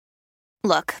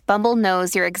Look, Bumble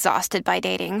knows you're exhausted by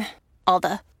dating. All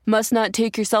the must not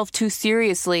take yourself too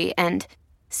seriously and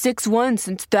 6'1"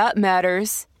 since that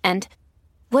matters. And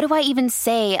what do I even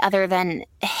say other than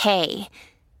hey?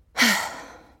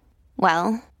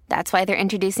 Well, that's why they're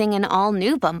introducing an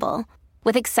all-new Bumble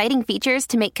with exciting features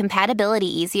to make compatibility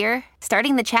easier,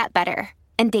 starting the chat better,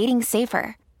 and dating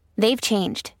safer. They've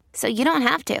changed, so you don't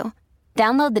have to.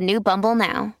 Download the new Bumble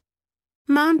now.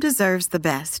 Mom deserves the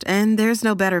best, and there's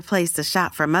no better place to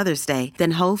shop for Mother's Day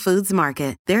than Whole Foods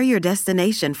Market. They're your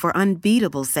destination for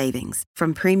unbeatable savings,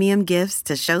 from premium gifts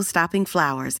to show-stopping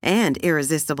flowers and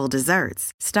irresistible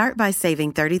desserts. Start by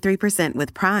saving 33%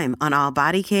 with Prime on all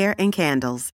body care and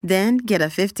candles. Then get a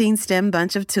 15-stem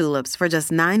bunch of tulips for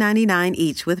just $9.99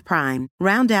 each with Prime.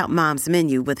 Round out Mom's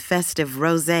menu with festive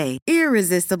rosé,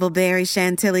 irresistible berry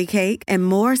chantilly cake, and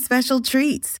more special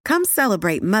treats. Come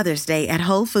celebrate Mother's Day at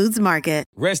Whole Foods Market.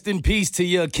 Rest in peace to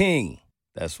your king.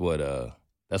 That's what a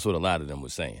lot of them were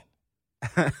saying.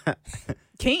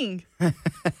 King.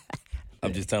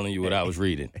 I'm just telling you what I was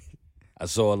reading. I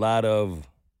saw a lot of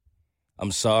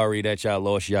I'm sorry that y'all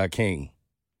lost y'all king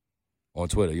on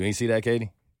Twitter. You ain't see that,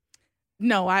 Katie?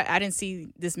 No, I didn't see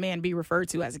this man be referred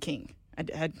to as a king.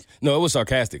 No, it was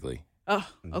sarcastically. Oh,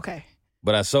 okay.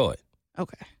 But I saw it.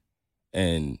 Okay.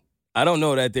 And I don't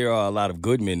know that there are a lot of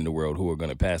good men in the world who are going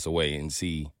to pass away and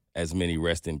see as many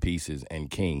rest in pieces and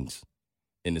kings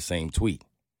in the same tweet.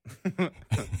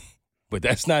 But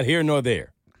that's not here nor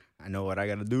there. I know what I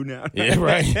got to do now. Yeah,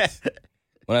 right.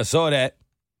 When I saw that,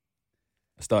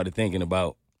 I started thinking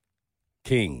about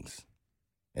kings.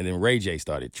 And then Ray J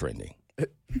started trending.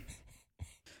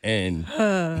 And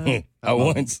I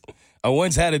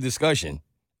once had a discussion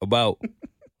about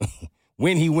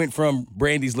when he went from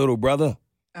Brandy's little brother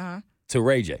to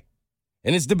Ray J.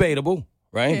 And it's debatable.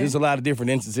 Right? Yeah. There's a lot of different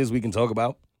instances we can talk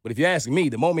about. But if you ask me,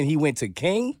 the moment he went to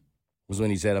King was when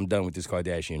he said, I'm done with this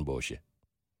Kardashian bullshit.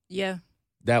 Yeah.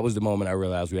 That was the moment I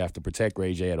realized we have to protect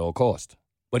Ray J at all costs.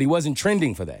 But he wasn't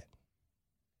trending for that.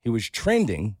 He was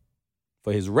trending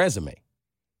for his resume,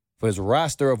 for his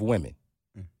roster of women.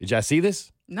 Did y'all see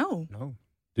this? No.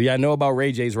 Do y'all know about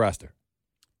Ray J's roster?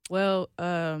 Well,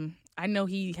 I know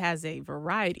he has a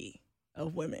variety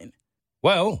of women.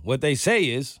 Well, what they say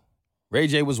is Ray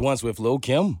J was once with Lil'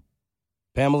 Kim,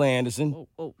 Pamela Anderson.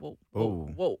 Whoa.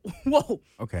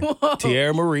 Okay. Whoa.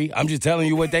 Tierra Marie. I'm just telling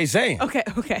you what they saying.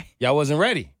 Okay. Y'all wasn't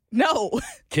ready. No.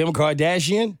 Kim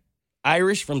Kardashian,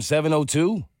 Irish from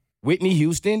 702, Whitney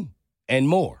Houston, and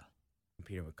more.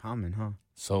 Peter with Common, huh?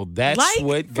 So that's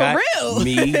what got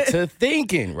me to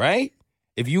thinking, right?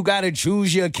 If you got to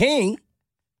choose your king,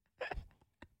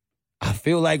 I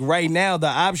feel like right now the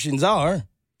options are,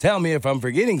 tell me if I'm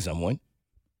forgetting someone,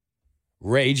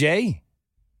 Ray J,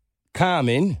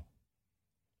 Common,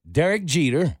 Derek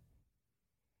Jeter,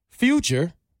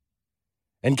 Future,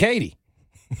 and Katie.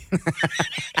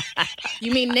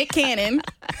 You mean Nick Cannon?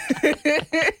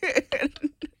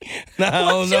 No, I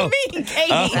don't know. What you mean,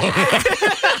 Katie?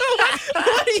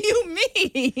 What do you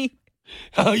mean?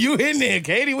 Oh, you in there,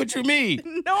 Katie? What you mean?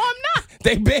 No, I'm not.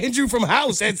 They banned you from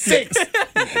house at 6.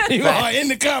 You are in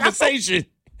the conversation.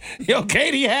 Yo,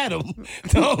 Katie had him.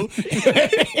 No.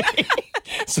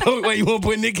 So, wait, you want to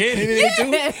put Nick Cannon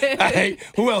in there too? All right.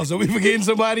 Who else? Are we forgetting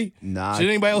somebody? Nah. Should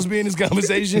anybody else be in this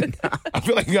conversation? I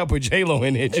feel like you got to put J-Lo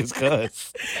in there just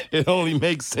because. It only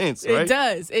makes sense, right?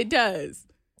 It does.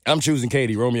 I'm choosing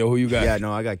Katie. Romeo, who you got? Yeah,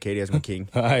 no, I got Katie as my king.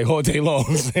 All right, all day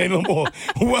long. Say no more.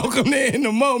 Welcome to In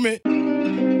the Moment.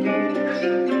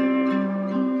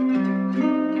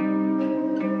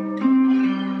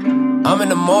 I'm in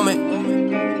the moment.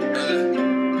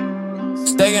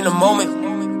 Stay in the moment.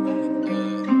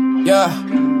 Yeah,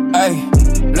 hey,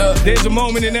 look. There's a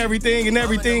moment in everything, and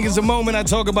everything is a moment. I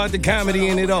talk about the comedy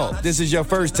in it all. This is your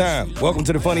first time. Welcome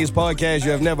to the funniest podcast you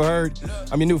have never heard.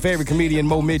 I'm your new favorite comedian,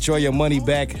 Mo Mitchell. Your money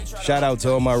back. Shout out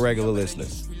to all my regular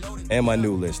listeners and my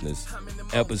new listeners.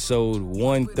 Episode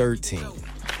 113.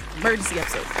 Emergency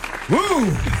episode.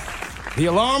 Woo! The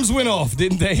alarms went off,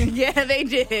 didn't they? Yeah, they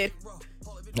did.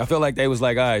 I feel like they was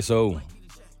like, all right, so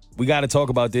we got to talk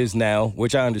about this now,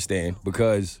 which I understand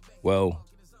because, well,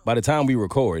 by the time we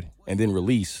record and then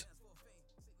release,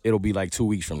 it'll be like 2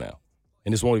 weeks from now.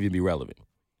 And this won't even be relevant,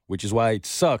 which is why it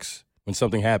sucks when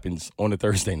something happens on a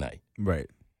Thursday night. Right.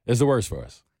 It's the worst for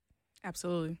us.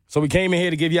 Absolutely. So we came in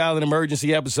here to give y'all an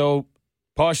emergency episode,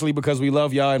 partially because we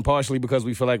love y'all and partially because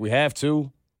we feel like we have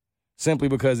to, simply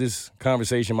because this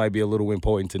conversation might be a little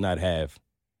important to not have.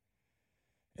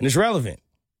 And it's relevant.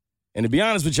 And to be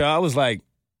honest with y'all, I was like,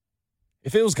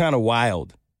 it feels kind of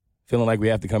wild feeling like we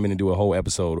have to come in and do a whole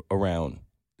episode around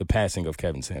the passing of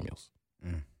Kevin Samuels.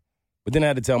 But then I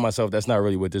had to tell myself that's not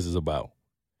really what this is about.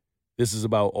 This is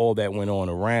about all that went on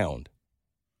around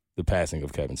the passing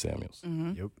of Kevin Samuels.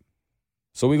 Mm-hmm. Yep.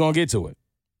 So we're going to get to it.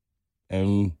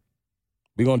 And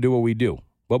we're going to do what we do.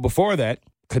 But before that,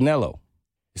 Canelo.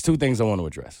 There's two things I want to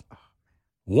address.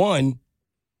 One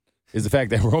is the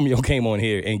fact that Romeo came on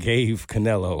here and gave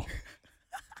Canelo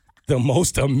the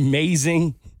most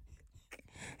amazing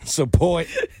support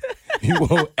you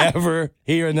will ever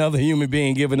hear another human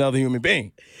being give another human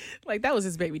being. Like that was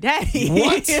his baby daddy.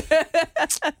 What?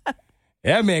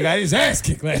 That man got his ass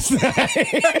kicked last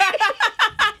night.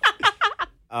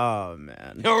 Oh,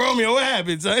 man. Yo, Romeo, what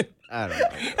happened, son? I don't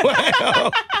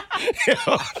know.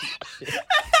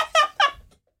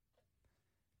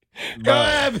 What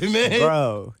happened, man?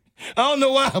 Bro. I don't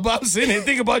know why, but I'm sitting there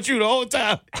thinking about you the whole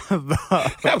time.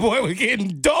 That boy was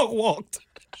getting dog walked.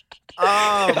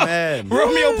 Oh, man.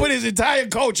 Romeo put his entire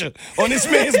culture on this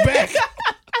man's back.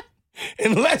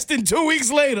 And less than 2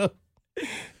 weeks later,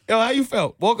 yo, how you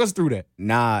felt? Walk us through that.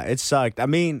 Nah, it sucked. I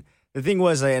mean, the thing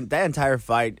was, that entire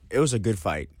fight, it was a good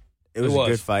fight. It was a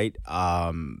good fight.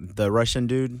 The Russian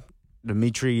dude,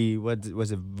 Dmitry, what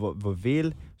was it,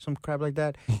 Vavil? Some crap like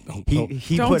that.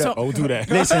 He Don't put do- up. Don't do that.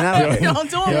 Listen, I don't care. Don't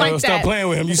do him Yo, like stop that. playing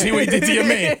with him. You see what he did to your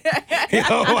man. Yo,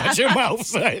 watch your mouth,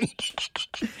 son.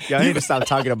 Y'all need to stop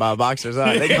talking about boxers.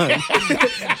 Huh? They gonna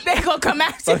They gonna come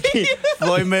after fucking you.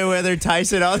 Floyd Mayweather,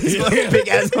 Tyson, all these fucking big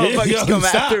ass motherfuckers Yo, come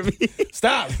stop. after me.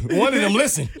 Stop. One of them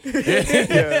listen.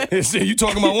 You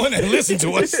talking about one that listen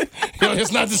to us. Yo,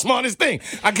 it's not the smartest thing.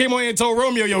 I came on here and told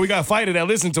Romeo, yo, we got a fighter that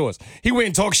listen to us. He went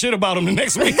and talked shit about him the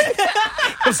next week.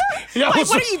 Yo, Like,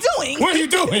 what are you doing? What are you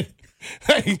doing?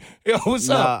 Hey, yo, what's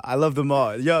Nah, up? I love them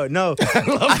all. Yo, no. I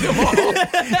love them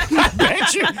all. I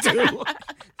bet you do.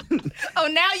 Oh,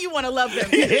 now you want to love them.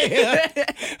 Yeah.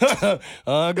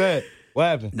 Go ahead. What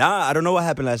happened? Nah, I don't know what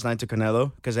happened last night to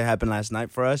Canelo because it happened last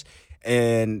night for us,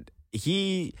 and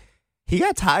he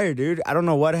got tired, dude. I don't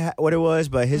know what it was,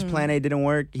 but his plan A didn't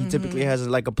work. He typically has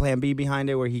like a plan B behind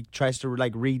it where he tries to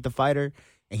like read the fighter,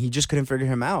 and he just couldn't figure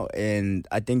him out. And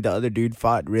I think the other dude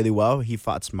fought really well. He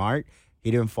fought smart. He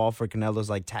didn't fall for Canelo's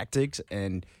like tactics,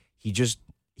 and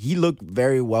he looked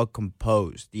very well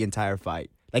composed the entire fight.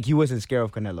 Like he wasn't scared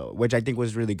of Canelo, which I think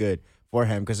was really good for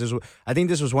him because I think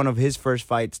this was one of his first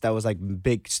fights that was like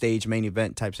big stage main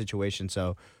event type situation.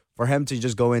 So for him to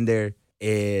just go in there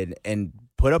and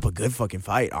put up a good fucking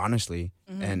fight, honestly,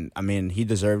 and I mean he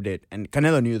deserved it, and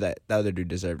Canelo knew that the other dude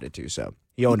deserved it too, so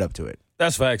he owned up to it.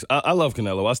 That's facts. I love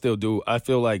Canelo. I still do. I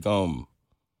feel like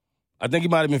I think he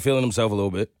might have been feeling himself a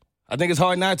little bit. I think it's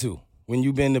hard not to when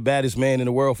you've been the baddest man in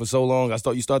the world for so long.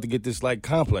 You start to get this like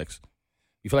complex.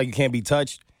 You feel like you can't be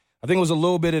touched. I think it was a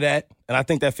little bit of that, and I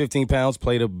think that 15 pounds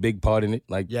played a big part in it.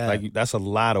 Like that's a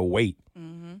lot of weight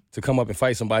to come up and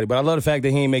fight somebody. But I love the fact that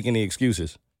he ain't making any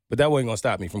excuses. But that wasn't gonna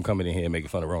stop me from coming in here and making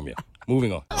fun of Romeo.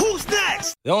 Moving on. Who's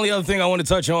next? The only other thing I want to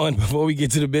touch on before we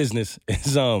get to the business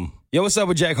is yo, what's up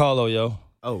with Jack Harlow, yo?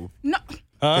 Oh, No.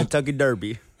 Kentucky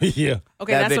Derby. Yeah.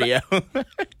 Okay, That that's video.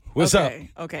 What's up?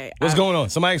 Okay. What's going on?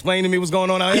 Somebody explain to me what's going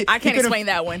on out here. I can't explain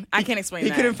that one. I can't explain He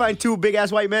that. couldn't find two big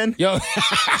ass white men. Yo,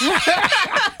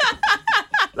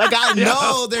 Like I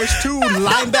know there's two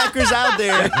linebackers out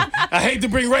there. I hate to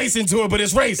bring race into it, but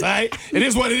it's race, all right? It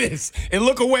is what it is. And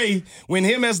look away when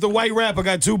him as the white rapper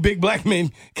got two big black men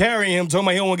carrying him, told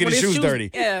me he don't want to get his shoes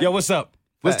dirty. yeah. Yo, what's up?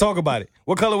 Let's talk about it.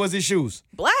 What color was his shoes?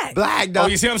 Black. Black Oh,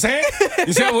 dog. you see what I'm saying?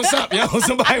 You see what's up? Yo,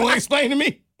 somebody want to explain to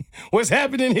me what's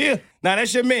happening here? Nah,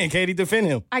 that's your man, Katie. Defend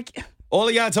him. All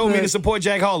of y'all told me to support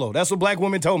Jack Harlow. That's what black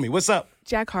women told me. What's up?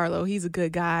 Jack Harlow, he's a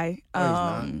good guy.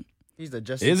 He's the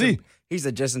Justin. Is he? He's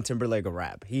the Justin Timberlake of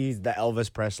rap. He's the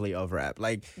Elvis Presley of rap.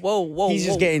 Like, Whoa. he's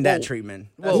just getting that treatment.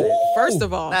 That's Whoa. it. First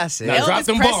of all, That's it. Now drop Elvis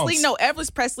them Presley, bombs. no,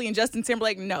 Elvis Presley and Justin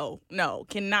Timberlake, no,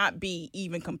 cannot be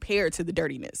even compared to the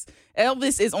dirtiness.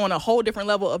 Elvis is on a whole different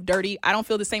level of dirty. I don't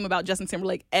feel the same about Justin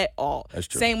Timberlake at all. That's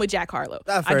true. Same with Jack Harlow.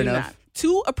 Fair I do enough. not.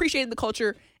 Two appreciated the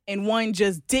culture, and one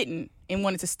just didn't and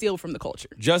wanted to steal from the culture.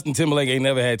 Justin Timberlake ain't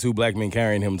never had two black men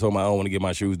carrying him and told me I don't want to get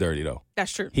my shoes dirty, though.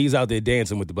 That's true. He's out there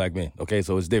dancing with the black men. Okay,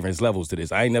 so it's different. It's levels to this.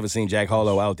 I ain't never seen Jack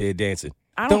Harlow out there dancing.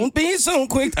 don't- be so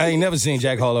quick. I ain't never seen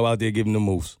Jack Harlow out there giving the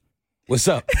moves. What's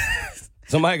up?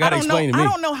 Somebody got to explain to me. I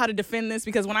don't know how to defend this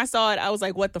because when I saw it, I was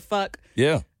like, what the fuck?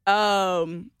 Yeah,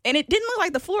 And it didn't look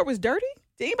like the floor was dirty.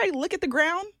 Did anybody look at the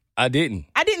ground? I didn't.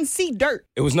 I didn't see dirt.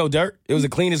 It was no dirt. It was the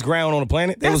cleanest ground on the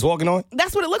planet they was walking on.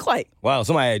 That's what it looked like. Wow,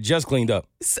 somebody had just cleaned up.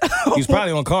 So, He was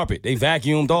probably on carpet. They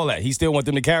vacuumed all that. He still want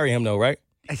them to carry him though, right?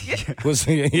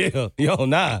 Yeah. Yo,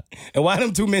 nah. And why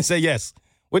them two men say yes?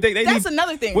 What they that's need,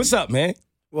 another thing. What's up, man?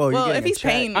 Well, Well, you're if he's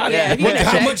paying, How yeah, if he's getting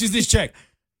a check. much is this check?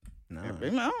 No.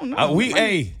 I don't know.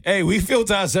 We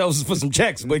filter ourselves for some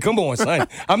checks, but come on, son.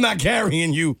 I'm not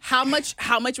carrying you. How much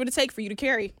would it take for you to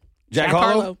carry Jack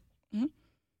Harlow?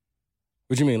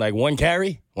 What you mean, like one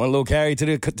carry? One little carry to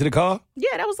the car?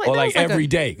 Yeah, that was like Or that like was like every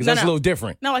day? Because that's a little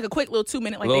different. No, like a quick little 2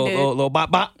 minute like Little, they did. little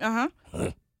bop bop.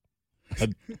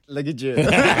 Look at you.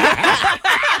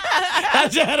 I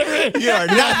tried to read. You are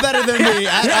not better than me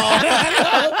at all.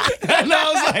 And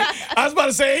I was about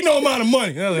to say, ain't no amount of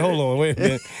money. I was like, hold on, wait a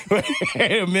minute.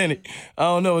 Wait a minute. I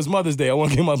don't know. It's Mother's Day. I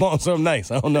want to give my mom something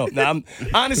nice. I don't know. Now,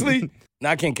 honestly,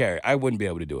 I can't carry it. I wouldn't be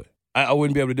able to do it. I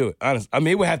wouldn't be able to do it. Honestly. I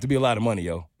mean, it would have to be a lot of money,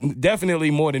 yo. Definitely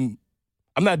more than,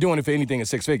 I'm not doing it for anything at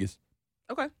 6 figures.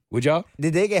 Okay. Would y'all?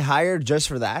 Did they get hired just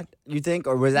for that, you think?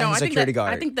 Or was that his security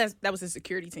guard? I think that was his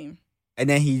security team. And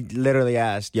then he literally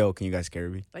asked, yo, can you guys carry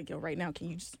me? Like, yo, right now, can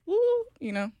you just, woo,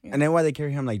 you know? Yeah. And then why they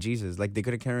carry him like Jesus? Like they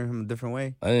could have carried him a different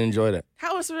way. I didn't enjoy that.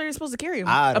 How else were they supposed to carry him?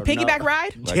 I A don't piggyback know.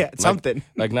 ride? Yeah, something.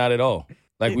 Like not at all.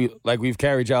 We've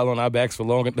carried y'all on our backs for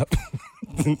long enough.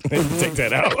 Take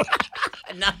that out.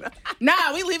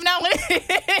 Nah, we leaving out with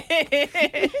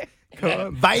it.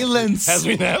 Violence.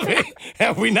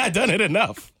 Have we not done it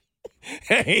enough?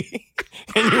 Hey,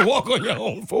 can you walk on your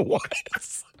own for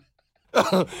once?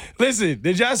 Listen,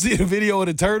 did y'all see the video of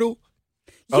the turtle?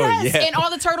 Yes, yeah. and all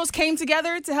the turtles came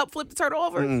together to help flip the turtle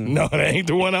over. No, that ain't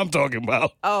the one I'm talking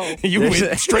about. Oh. You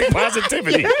went straight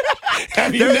positivity.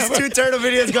 There's 2 turtle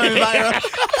videos going viral.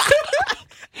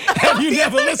 Have you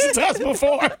never listened to us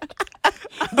before?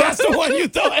 That's the one you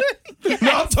thought?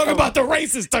 No, I'm talking about the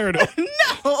racist turtle.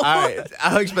 All right,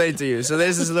 I'll explain it to you. So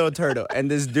there's this little turtle, and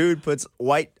this dude puts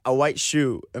a white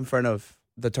shoe in front of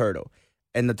the turtle,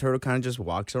 and the turtle kind of just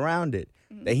walks around it.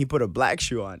 Then he put a black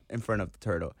shoe on in front of the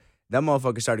turtle. That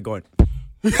motherfucker started going.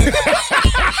 He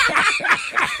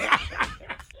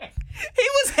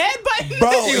was headbutting.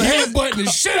 Bro, You headbutting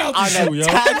the shit out the on shoe, yo.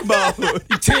 attack mode.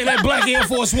 You tearing that black Air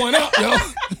Force One up, yo.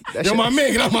 Yo, my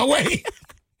man, get out my way.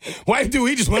 White dude,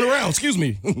 he just went around. Excuse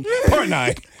me. Pardon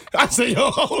I said, yo,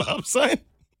 hold up, son.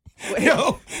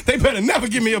 Yo, they better never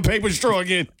give me a paper straw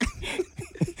again.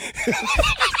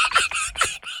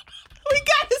 We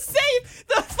gotta save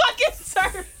the fucking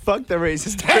turtle. Fuck the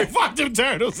racist Hey, turtle. fuck them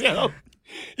turtles, yo.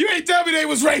 You ain't tell me they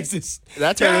was racist.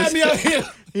 That Y'all had turtle's- me out here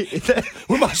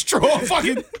with my straw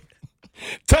fucking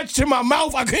touched in my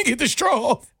mouth. I couldn't get the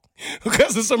straw off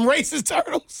because of some racist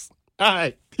turtles. All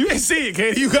right. You ain't see it,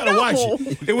 Katie. You gotta watch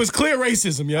it. It was clear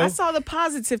racism, yo. I saw the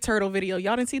positive turtle video.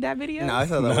 Y'all didn't see that video? No, I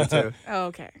saw that one too. Oh,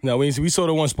 okay. No, we saw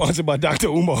the one sponsored by Dr.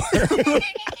 Umar.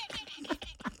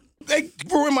 They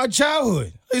ruined my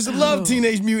childhood. I used to love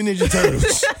Teenage Mutant Ninja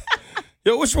Turtles.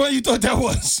 Yo, which one you thought that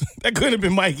was? That couldn't have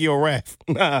been Mikey or Raph.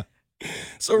 Nah.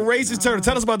 So racist turtle.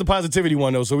 Tell us about the positivity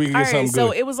one though, so we can get something so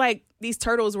good. it was like these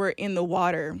turtles were in the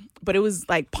water, but it was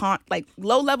like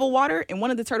low level water, and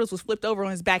one of the turtles was flipped over on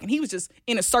his back, and he was just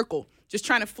in a circle, just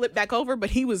trying to flip back over,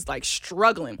 but he was like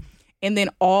struggling. And then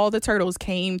all the turtles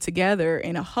came together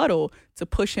in a huddle to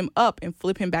push him up and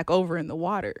flip him back over in the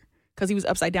water because he was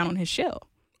upside down on his shell.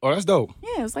 Oh, that's dope.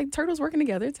 Yeah, it's like turtles working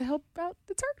together to help out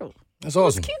the turtle. That's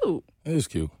awesome. It's cute. It is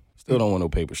cute. Still don't want no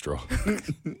paper straw.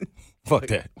 Fuck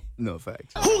that. No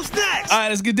facts. Who's next? All right,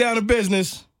 let's get down to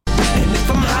business. If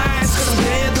I'm high, it's 'cause I'm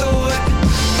paying through it.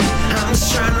 I'm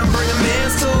just trying to bring a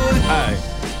man's to it. All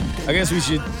right. I guess we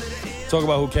should talk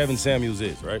about who Kevin Samuels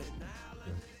is, right?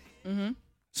 Mm-hmm.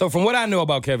 So from what I know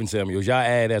about Kevin Samuels, y'all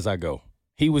add as I go.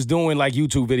 He was doing like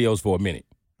YouTube videos for a minute.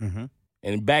 Mm-hmm.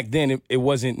 And back then, it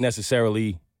wasn't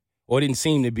necessarily, or it didn't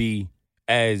seem to be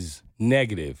as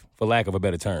negative, for lack of a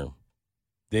better term,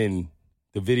 than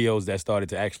the videos that started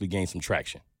to actually gain some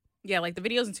traction. Yeah, like the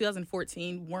videos in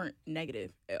 2014 weren't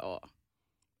negative at all.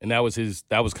 And that was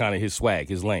kind of his swag,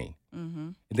 his lane. Mm-hmm.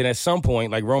 And then at some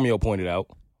point, like Romeo pointed out,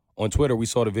 on Twitter, we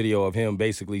saw the video of him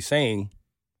basically saying,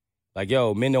 like,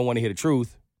 yo, men don't want to hear the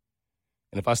truth.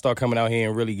 And if I start coming out here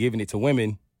and really giving it to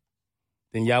women,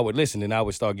 then y'all would listen and I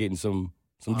would start getting some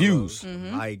views.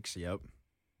 Likes, yep.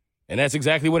 And that's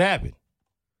exactly what happened.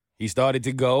 He started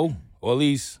to go, or at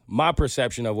least my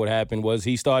perception of what happened was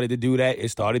he started to do that. It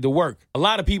started to work. A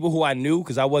lot of people who I knew,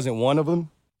 because I wasn't one of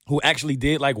them, who actually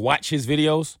did like watch his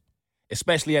videos,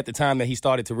 especially at the time that he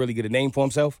started to really get a name for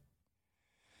himself,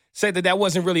 said that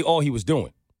wasn't really all he was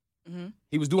doing. Mm-hmm.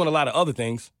 He was doing a lot of other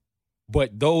things,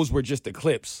 but those were just the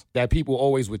clips that people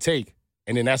always would take,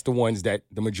 and then that's the ones that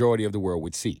the majority of the world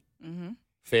would see. Mm-hmm.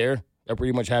 Fair? That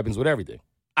pretty much happens with everything.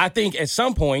 I think at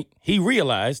some point he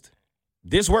realized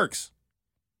this works,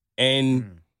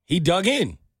 and he dug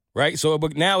in, right? So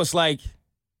but now it's like,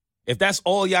 if that's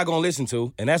all y'all gonna listen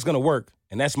to, and that's gonna work,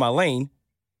 and that's my lane,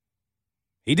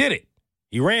 he did it.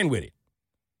 He ran with it.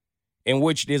 in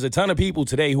which there's a ton of people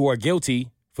today who are guilty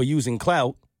for using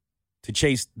clout to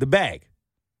chase the bag.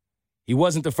 He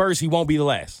wasn't the first. He won't be the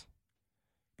last.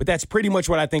 But that's pretty much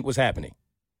what I think was happening.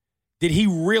 Did he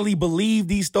really believe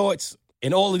these thoughts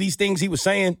and all of these things he was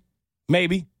saying?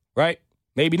 Maybe, right?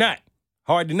 Maybe not.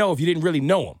 Hard to know if you didn't really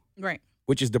know him. Right.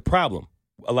 Which is the problem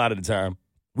a lot of the time.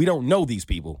 We don't know these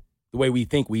people the way we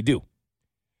think we do.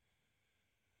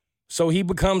 So he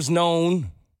becomes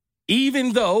known,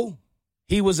 even though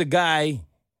he was a guy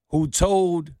who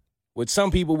told what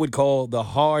some people would call the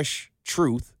harsh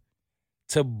truth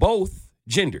to both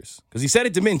genders. Because he said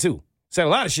it to men, too. Said a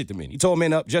lot of shit to men. He told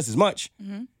men up just as much.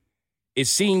 Mm-hmm. It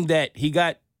seemed that he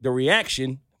got the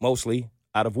reaction mostly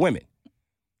out of women.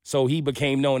 So he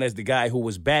became known as the guy who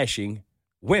was bashing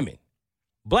women.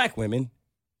 Black women,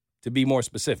 to be more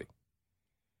specific.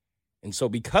 And so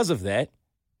because of that,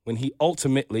 when he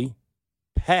ultimately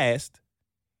passed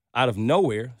out of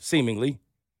nowhere, seemingly,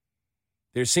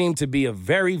 there seemed to be a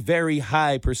very, very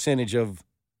high percentage of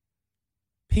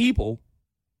people,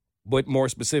 but more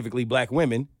specifically black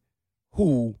women,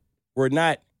 who were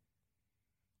not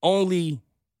only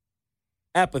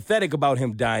apathetic about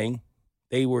him dying,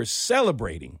 they were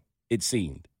celebrating, it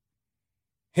seemed,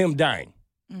 him dying.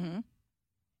 Mm-hmm.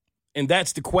 And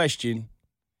that's the question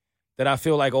that I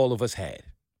feel like all of us had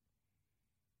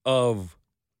of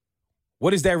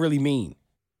what does that really mean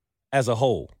as a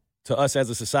whole to us as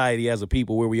a society, as a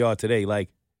people where we are today? Like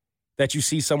that you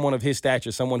see someone of his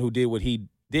stature, someone who did what he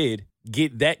did,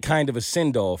 get that kind of a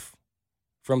send-off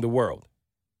from the world.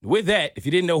 With that, if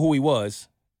you didn't know who he was,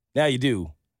 now you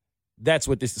do. That's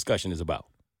what this discussion is about.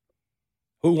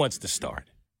 Who wants to start?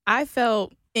 I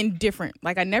felt indifferent.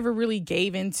 Like I never really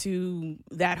gave into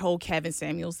that whole Kevin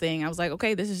Samuels thing. I was like,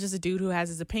 okay, this is just a dude who has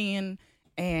his opinion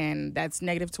and that's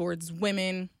negative towards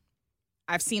women.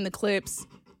 I've seen the clips,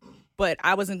 but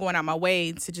I wasn't going out my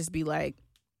way to just be like,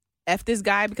 F this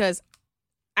guy, because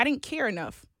I didn't care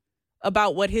enough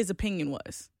about what his opinion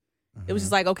was. Mm-hmm. It was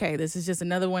just like, okay, this is just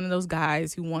another one of those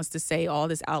guys who wants to say all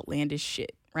this outlandish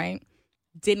shit, right?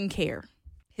 Didn't care.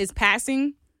 His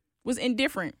passing was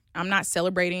indifferent. I'm not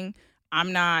celebrating.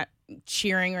 I'm not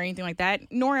cheering or anything like that,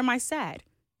 nor am I sad.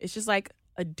 It's just like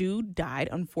a dude died.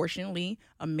 Unfortunately,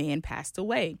 a man passed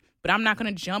away. But I'm not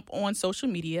going to jump on social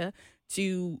media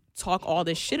to talk all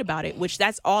this shit about it, which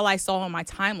that's all I saw on my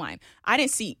timeline. I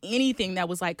didn't see anything that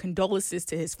was like condolences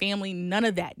to his family. None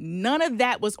of that. None of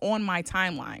that was on my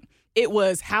timeline. It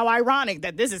was how ironic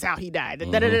that this is how he died.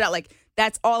 Mm-hmm. Like,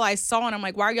 that's all I saw. And I'm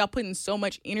like, why are y'all putting so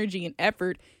much energy and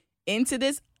effort into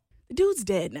this? The dude's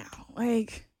dead now.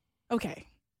 Like, okay,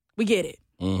 we get it.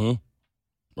 Mm-hmm.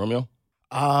 Romeo?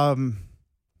 I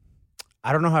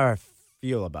don't know how I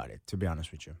feel about it, to be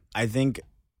honest with you. I think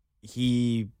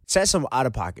he says some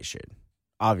out-of-pocket shit,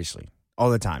 obviously,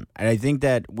 all the time. And I think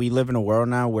that we live in a world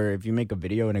now where if you make a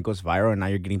video and it goes viral and now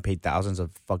you're getting paid thousands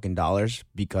of fucking dollars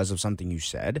because of something you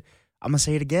said, I'm going to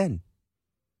say it again.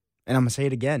 And I'm going to say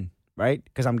it again, right?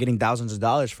 Because I'm getting thousands of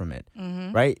dollars from it,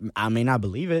 right? I may not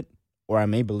believe it, or I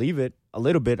may believe it a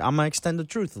little bit. I'm going to extend the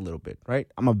truth a little bit, right?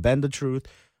 I'm going to bend the truth.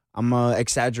 I'm going to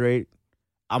exaggerate.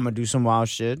 I'm going to do some wild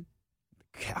shit.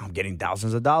 I'm getting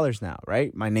thousands of dollars now,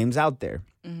 right? My name's out there.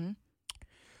 Mm-hmm.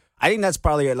 I think that's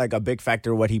probably like a big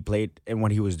factor what he played and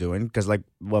what he was doing. Because like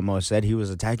what Mo said, he was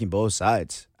attacking both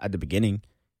sides at the beginning.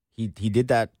 He did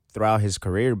that throughout his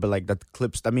career. But like the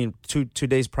clips, I mean, two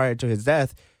days prior to his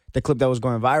death, the clip that was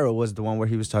going viral was the one where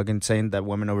he was saying that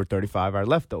women over 35 are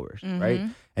leftovers, right?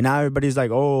 And now everybody's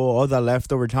like, oh, all that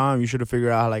leftover time, you should have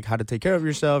figured out like how to take care of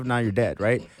yourself. Now you're dead,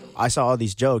 right? I saw all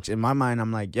these jokes. In my mind,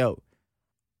 I'm like, yo,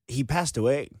 he passed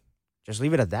away. Just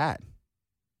leave it at that.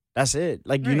 That's it.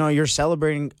 Like, you know, you're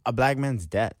celebrating a black man's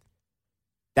death.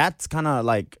 That's kind of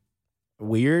like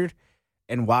weird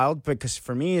and wild because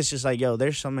for me, it's just like, yo,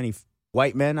 there's so many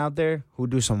white men out there who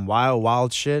do some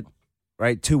wild shit,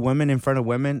 right? 2 women in front of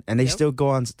women and they still go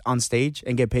on stage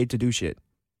and get paid to do shit,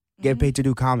 get paid to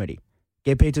do comedy,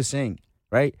 get paid to sing,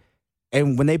 right?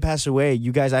 And when they pass away,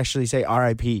 you guys actually say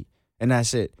RIP and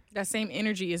that's it. That same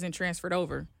energy isn't transferred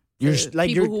over. You're like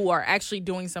people who are actually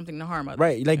doing something to harm others.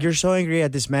 Right. Like you're so angry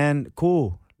at this man.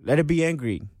 Cool. Let it be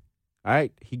angry. All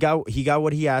right. He got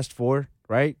what he asked for,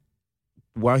 right?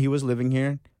 While he was living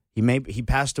here. He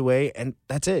passed away and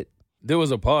that's it. There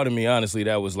was a part of me, honestly,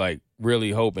 that was like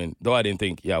really hoping, though I didn't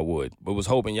think y'all would, but was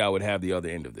hoping y'all would have the other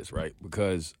end of this, right?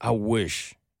 Because I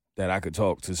wish that I could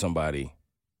talk to somebody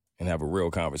and have a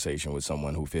real conversation with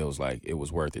someone who feels like it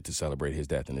was worth it to celebrate his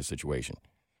death in this situation.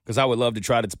 Because I would love to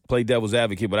try to play devil's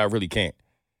advocate, but I really can't.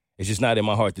 It's just not in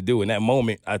my heart to do. And that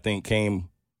moment, I think, came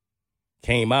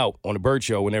out on the Bert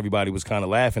Show when everybody was kind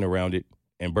of laughing around it.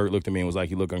 And Bert looked at me and was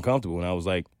like, you look uncomfortable. And I was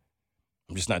like,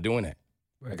 I'm just not doing that.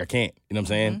 Like, I can't. You know what I'm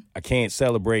saying? I can't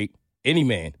celebrate any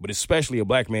man, but especially a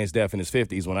black man's death in his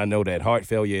 50s when I know that heart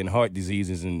failure and heart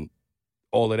diseases and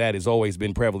all of that has always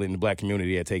been prevalent in the black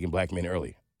community at taking black men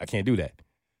early. I can't do that.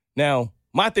 Now,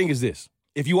 my thing is this.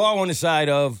 If you are on the side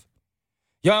of,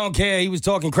 y'all don't care, he was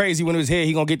talking crazy when he was here,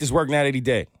 he going to get this work now that he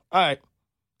dead. All right,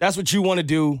 that's what you want to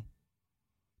do.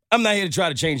 I'm not here to try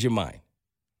to change your mind.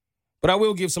 But I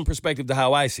will give some perspective to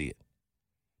how I see it.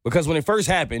 Because when it first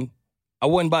happened, I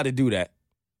wasn't about to do that.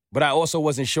 But I also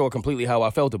wasn't sure completely how I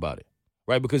felt about it.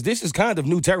 Right? Because this is kind of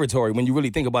new territory when you really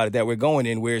think about it that we're going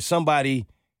in, where somebody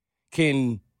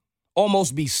can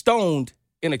almost be stoned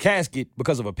in a casket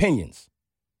because of opinions.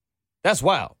 That's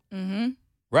wild. Mm-hmm.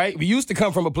 Right? We used to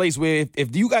come from a place where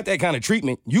if you got that kind of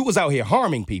treatment, you was out here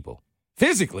harming people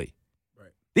physically.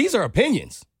 Right. These are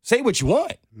opinions. Say what you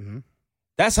want. Mm-hmm.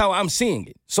 That's how I'm seeing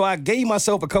it. So I gave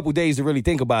myself a couple days to really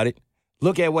think about it,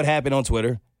 look at what happened on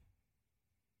Twitter.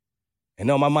 And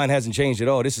no, my mind hasn't changed at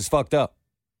all. This is fucked up.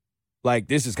 Like,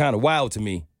 this is kind of wild to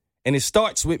me. And it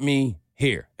starts with me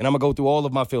here. And I'm going to go through all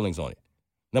of my feelings on it.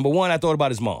 Number one, I thought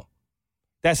about his mom.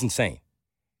 That's insane.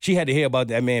 She had to hear about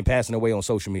that man passing away on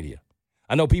social media.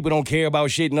 I know people don't care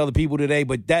about shit and other people today,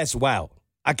 but that's wild.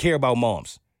 I care about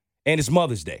moms. And it's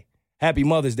Mother's Day. Happy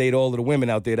Mother's Day to all of the women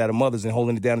out there that are mothers and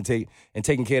holding it down and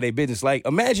taking care of their business. Like,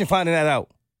 imagine finding that out.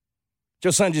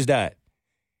 Your son just died.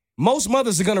 Most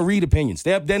mothers are going to read opinions.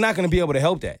 They're not going to be able to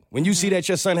help that. When you see that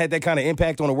your son had that kind of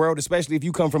impact on the world, especially if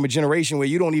you come from a generation where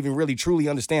you don't even really truly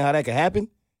understand how that could happen,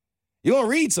 you're going to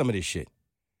read some of this shit.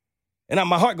 And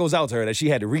my heart goes out to her that she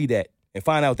had to read that and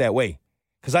find out that way.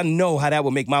 Because I know how that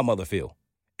would make my mother feel.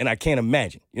 And I can't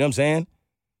imagine. You know what I'm saying?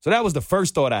 So that was the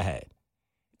first thought I had.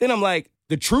 Then I'm like,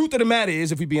 the truth of the matter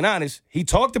is, if we're being honest, he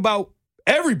talked about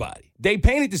everybody. They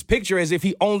painted this picture as if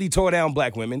he only tore down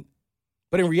black women.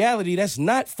 But in reality, that's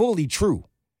not fully true.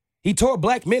 He tore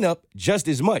black men up just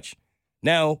as much.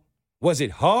 Now, was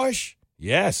it harsh?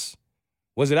 Yes.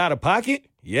 Was it out of pocket?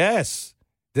 Yes.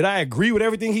 Did I agree with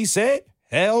everything he said?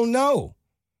 Hell no.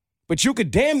 But you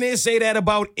could damn near say that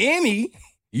about any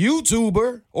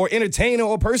YouTuber or entertainer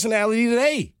or personality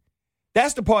today.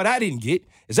 That's the part I didn't get,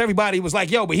 is everybody was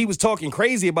like, yo, but he was talking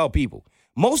crazy about people.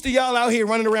 Most of y'all out here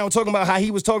running around talking about how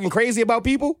he was talking crazy about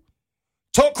people,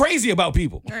 talk crazy about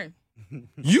people. Right.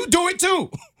 You do it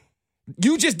too.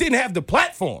 You just didn't have the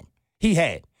platform he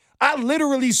had. I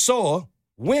literally saw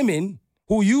women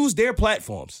who use their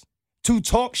platforms to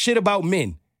talk shit about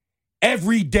men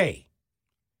every day.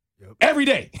 Yep. Every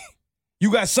day.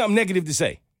 You got something negative to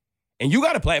say. And you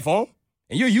got a platform,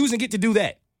 and you're using it to do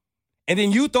that. And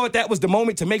then you thought that was the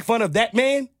moment to make fun of that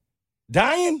man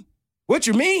dying? What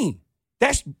you mean?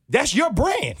 That's your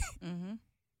brand. Mm-hmm.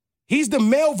 He's the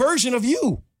male version of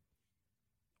you.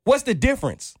 What's the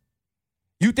difference?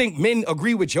 You think men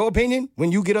agree with your opinion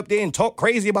when you get up there and talk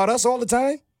crazy about us all the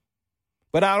time?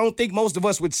 But I don't think most of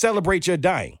us would celebrate your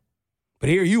dying. But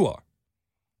here you are.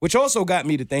 Which also got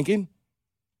me to thinking,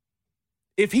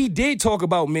 if he did talk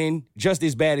about men just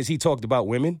as bad as he talked about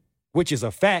women, which is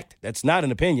a fact, that's not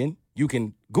an opinion, you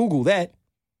can Google that,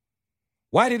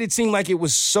 why did it seem like it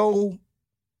was so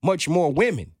much more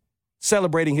women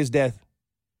celebrating his death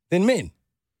than men?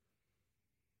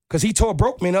 Because he tore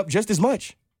broke men up just as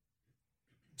much.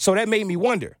 So that made me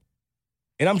wonder,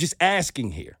 and I'm just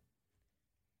asking here,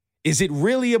 is it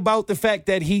really about the fact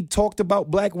that he talked about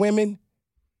black women,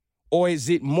 or is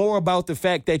it more about the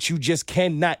fact that you just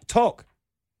cannot talk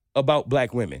about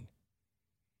black women?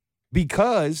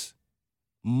 Because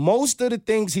most of the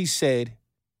things he said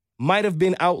might have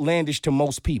been outlandish to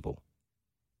most people.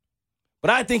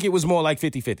 But I think it was more like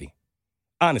 50-50.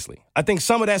 Honestly. I think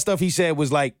some of that stuff he said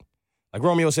was like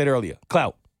Romeo said earlier,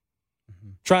 clout.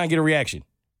 Mm-hmm. Try and get a reaction.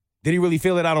 Did he really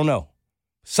feel it? I don't know.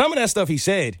 Some of that stuff he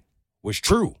said was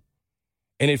true.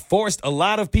 And it forced a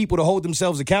lot of people to hold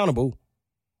themselves accountable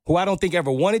who I don't think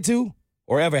ever wanted to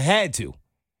or ever had to.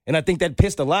 And I think that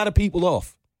pissed a lot of people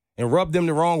off and rubbed them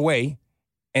the wrong way.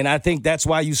 And I think that's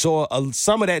why you saw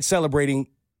some of that celebrating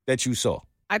that you saw.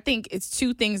 I think it's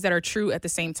two things that are true at the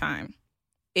same time.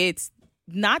 It's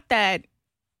not that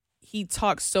he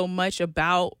talks so much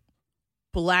about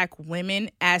black women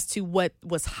as to what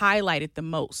was highlighted the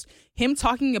most. Him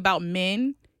talking about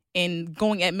men and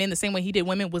going at men the same way he did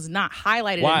women was not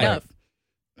highlighted enough.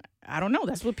 I don't know.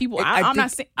 That's what people. I'm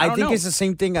not saying. I think it's the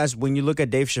same thing as when you look at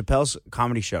Dave Chappelle's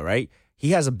comedy show, right?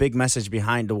 He has a big message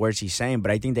behind the words he's saying, but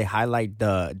I think they highlight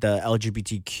the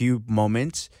LGBTQ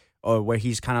moments or where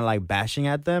he's kind of like bashing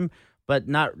at them, but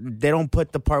they don't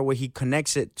put the part where he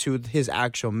connects it to his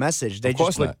actual message. They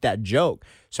just put that joke.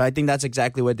 So I think that's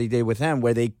exactly what they did with him,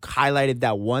 where they highlighted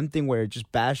that one thing where it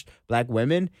just bashed black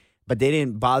women, but they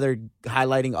didn't bother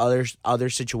highlighting other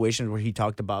situations where he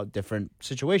talked about different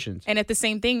situations. And at the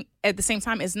same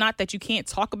time, it's not that you can't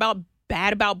talk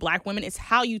bad about black women. It's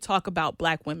how you talk about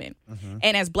black women.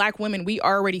 And as black women, we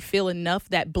already feel enough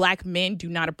that black men do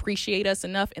not appreciate us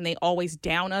enough, and they always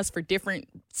down us for different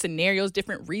scenarios,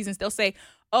 different reasons. They'll say,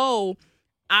 oh,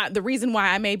 the reason why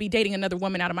I may be dating another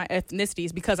woman out of my ethnicity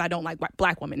is because I don't like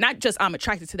black women. Not just I'm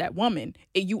attracted to that woman.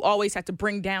 You always have to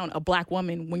bring down a black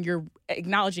woman when you're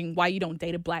acknowledging why you don't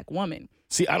date a black woman.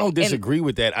 See, I don't disagree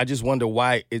with that. I just wonder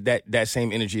why that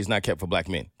same energy is not kept for black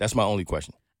men. That's my only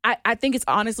question. I think it's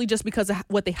honestly just because of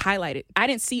what they highlighted. I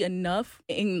didn't see enough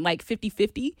in like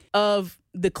 50-50 of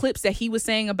the clips that he was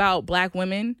saying about black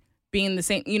women being the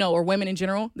same, or women in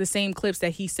general, the same clips that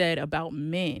he said about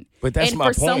men. But that's my point.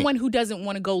 And for someone who doesn't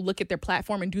want to go look at their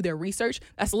platform and do their research,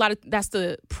 that's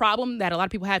the problem that a lot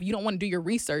of people have. You don't want to do your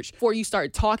research before you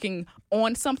start talking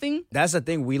on something. That's the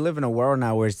thing. We live in a world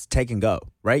now where it's take and go,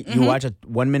 right? You watch a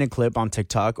 1 minute clip on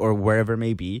TikTok or wherever it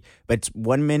may be, but it's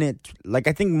 1 minute. Like,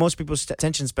 I think most people's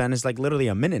attention span is like literally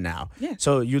a minute now. Yeah.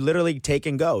 So you literally take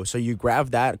and go. So you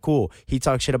grab that, cool. He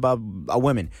talks shit about a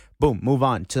woman. Boom, move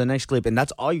on to the next clip. And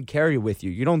that's all you carry with you.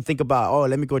 You don't think about,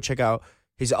 let me go check out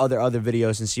his other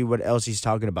videos and see what else he's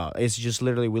talking about. It's just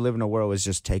literally, we live in a world where it's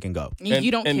just take and go.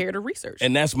 You don't care to research.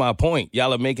 And that's my point.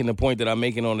 Y'all are making the point that I'm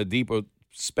making on a deeper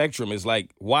spectrum. Is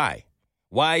like, why?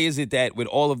 Why is it that with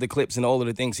all of the clips and all of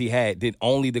the things he had, did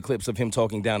only the clips of him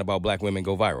talking down about black women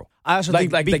go viral? I also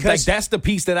think because that's the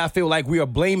piece that I feel like we are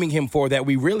blaming him for, that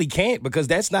we really can't, because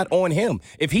that's not on him.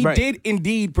 If he did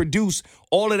indeed produce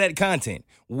all of that content,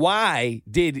 why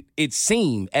did it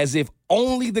seem as if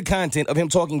only the content of him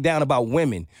talking down about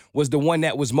women was the one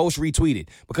that was most retweeted?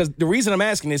 Because the reason I'm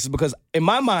asking this is because in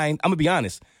my mind, I'm going to be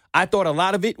honest, I thought a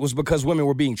lot of it was because women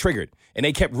were being triggered and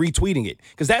they kept retweeting it.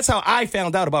 Because that's how I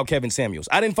found out about Kevin Samuels.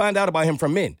 I didn't find out about him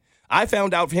from men. I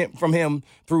found out from him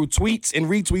through tweets and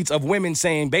retweets of women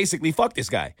saying basically, fuck this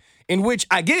guy. In which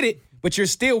I get it, but you're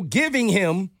still giving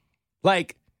him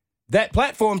like that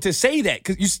platform to say that.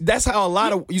 Because that's how a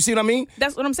lot of, you see what I mean?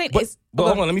 That's what I'm saying. But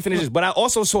hold on, let me finish this. But I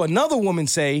also saw another woman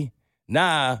say,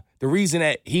 nah, the reason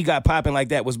that he got popping like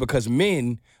that was because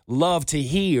men love to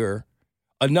hear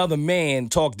another man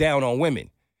talk down on women.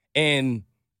 And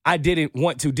I didn't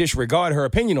want to disregard her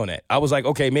opinion on that. I was like,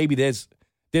 okay, maybe there's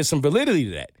some validity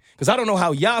to that. Because I don't know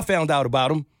how y'all found out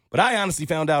about him, but I honestly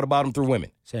found out about him through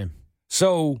women. Same.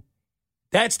 So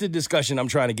that's the discussion I'm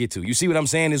trying to get to. You see what I'm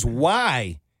saying? Is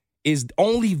why is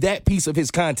only that piece of his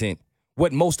content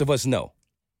what most of us know?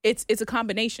 It's a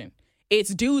combination.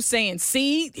 It's dudes saying,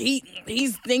 see,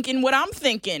 he's thinking what I'm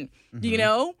thinking,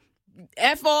 you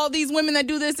F all these women that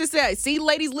do this, that. See,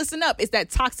 ladies, listen up. It's that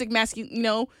toxic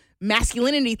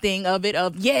masculinity thing of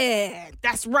yeah,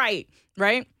 that's right,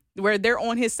 where they're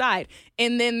on his side.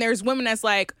 And then there's women that's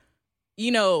like,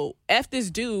 F this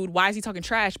dude, why is he talking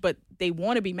trash? But they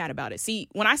want to be mad about it. See,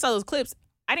 when I saw those clips,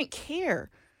 I didn't care.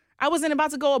 I wasn't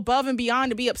about to go above and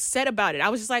beyond to be upset about it. I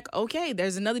was just like, okay,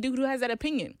 there's another dude who has that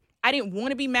opinion. I didn't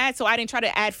want to be mad, so I didn't try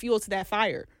to add fuel to that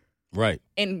fire. Right.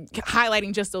 And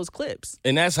highlighting just those clips.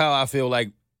 And that's how I feel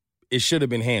like it should have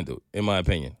been handled, in my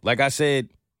opinion. Like I said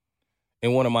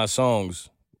in one of my songs,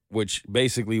 which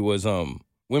basically was,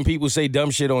 when people say dumb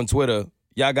shit on Twitter,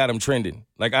 y'all got them trending.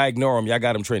 Like, I ignore them, y'all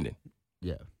got them trending.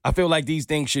 Yeah. I feel like these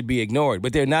things should be ignored,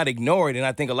 but they're not ignored, and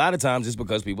I think a lot of times it's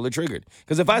because people are triggered.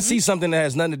 Because if I see something that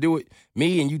has nothing to do with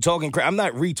me and you talking crap, I'm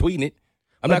not retweeting it.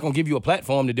 I'm not going to give you a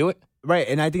platform to do it. Right,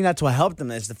 and I think that's what helped them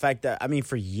is the fact that,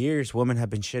 for years, women have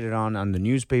been shitted on the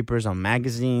newspapers, on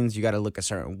magazines. You got to look a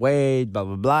certain way, blah,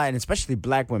 blah, blah. And especially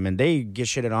black women, they get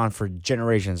shitted on for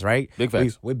generations, right? Big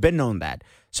facts. We've been known that.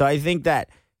 So I think that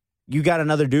you got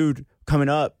another dude coming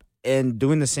up and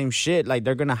doing the same shit. Like,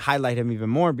 they're going to highlight him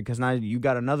even more because now you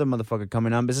got another motherfucker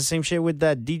coming up. It's the same shit with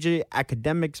that DJ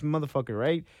Academics motherfucker,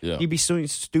 right? Yeah. He be doing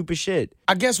stupid shit.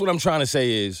 I guess what I'm trying to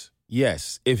say is,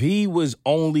 yes, if he was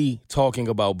only talking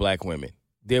about black women,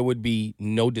 there would be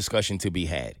no discussion to be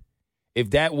had.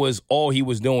 If that was all he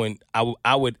was doing,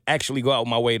 I would actually go out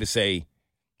my way to say,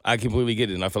 I completely get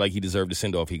it, and I feel like he deserved the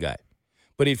send-off he got.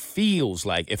 But it feels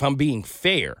like, if I'm being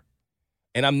fair,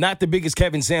 and I'm not the biggest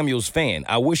Kevin Samuels fan,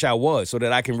 I wish I was so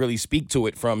that I can really speak to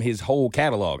it from his whole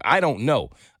catalog. I don't know.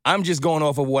 I'm just going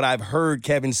off of what I've heard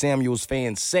Kevin Samuels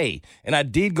fans say. And I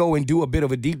did go and do a bit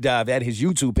of a deep dive at his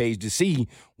YouTube page to see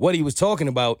what he was talking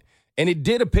about. And it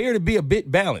did appear to be a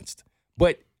bit balanced.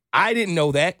 But I didn't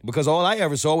know that because all I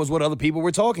ever saw was what other people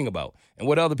were talking about. And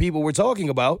what other people were talking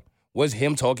about was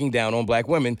him talking down on black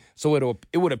women. So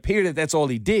it would appear that that's all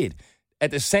he did.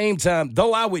 At the same time,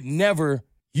 though I would never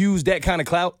use that kind of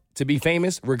clout to be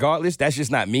famous, regardless, that's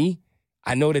just not me.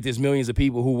 I know that there's millions of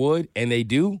people who would, and they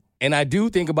do. And I do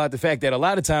think about the fact that a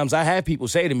lot of times I have people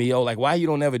say to me, like, why you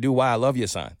don't ever do Why I Love You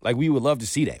sign? Like, we would love to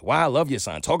see that. Why I Love You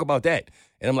sign. Talk about that.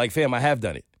 And I'm like, fam, I have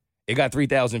done it. It got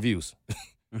 3,000 views.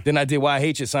 Then I did Why I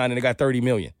Hate You sign, and it got 30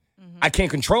 million. I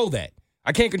can't control that.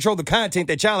 I can't control the content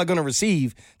that y'all are going to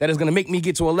receive that is going to make me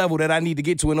get to a level that I need to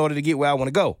get to in order to get where I want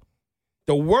to go.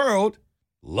 The world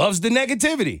loves the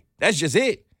negativity. That's just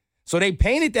it. So they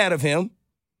painted that of him.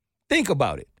 Think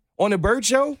about it. On the Bird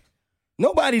Show,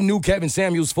 nobody knew Kevin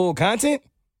Samuels' full content.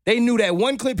 They knew that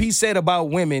one clip he said about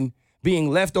women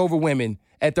being leftover women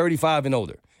at 35 and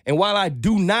older. And while I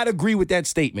do not agree with that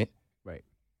statement, Right.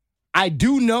 I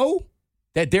do know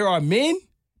that there are men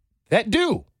that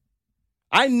do.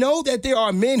 I know that there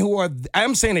are men who are,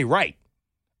 I'm saying they right.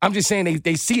 I'm just saying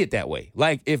they see it that way.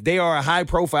 Like if they are a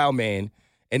high-profile man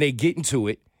and they get into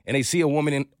it and they see a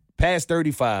woman in past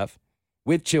 35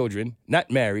 with children,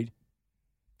 not married,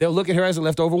 they'll look at her as a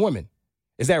leftover woman.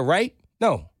 Is that right?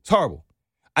 No, it's horrible.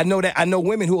 I know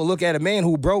women who will look at a man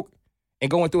who broke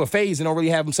and going through a phase and don't really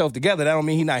have himself together. That don't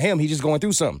mean he's not him. He's just going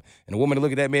through something. And a woman will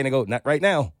look at that man and go, not right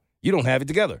now. You don't have it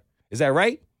together. Is that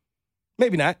right?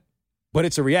 Maybe not, but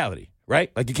it's a reality,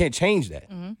 right? Like you can't change that.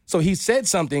 Mm-hmm. So he said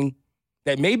something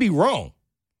that may be wrong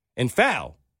and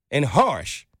foul and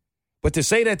harsh, but to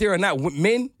say that there are not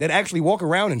men that actually walk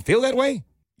around and feel that way,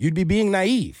 you'd be being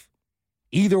naive.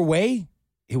 Either way,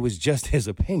 it was just his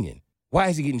opinion. Why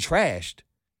is he getting trashed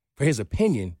for his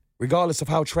opinion, regardless of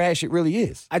how trash it really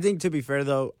is? I think, to be fair,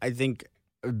 though,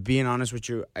 being honest with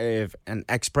you, if an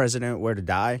ex-president were to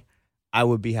die, I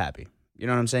would be happy. You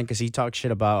know what I'm saying? Because he talks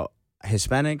shit about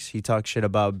Hispanics. He talks shit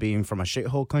about being from a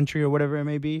shithole country or whatever it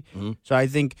may be. Mm-hmm. So I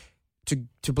think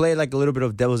to play like a little bit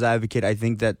of devil's advocate, I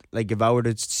think that like if I were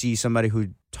to see somebody who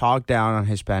talked down on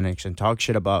Hispanics and talk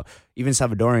shit about even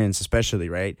Salvadorians especially,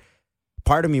 right?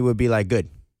 Part of me would be like, good.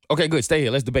 Okay, good. Stay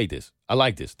here. Let's debate this. I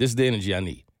like this. This is the energy I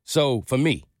need. So for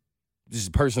me, this is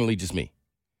personally just me.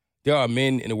 There are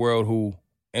men in the world who,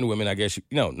 and women, I guess,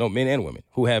 no, men and women,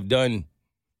 who have done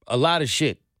a lot of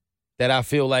shit that I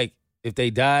feel like if they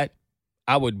died,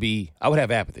 I would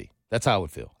have apathy. That's how I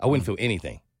would feel. I wouldn't feel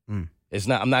anything.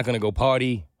 I'm not going to go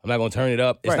party. I'm not going to turn it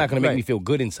up. It's not going to make me feel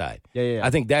good inside. Yeah. I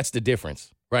think that's the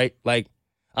difference, right? Like,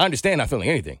 I understand not feeling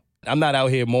anything. I'm not out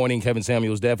here mourning Kevin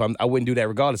Samuels' death. I wouldn't do that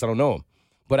regardless. I don't know him.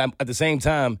 But at the same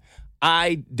time,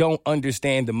 I don't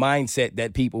understand the mindset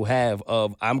that people have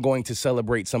of I'm going to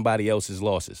celebrate somebody else's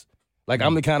losses. Like,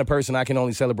 I'm the kind of person I can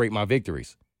only celebrate my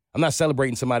victories. I'm not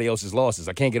celebrating somebody else's losses.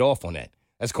 I can't get off on that.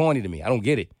 That's corny to me. I don't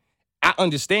get it. I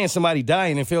understand somebody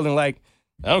dying and feeling like,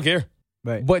 I don't care.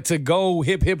 Right. But to go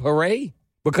hip, hip, hooray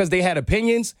because they had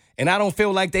opinions and I don't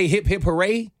feel like they hip, hip,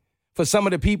 hooray for some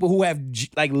of the people who have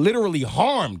like literally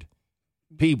harmed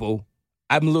people,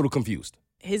 I'm a little confused.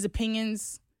 His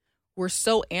opinions were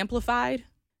so amplified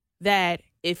that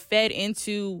it fed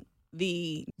into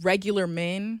the regular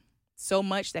men so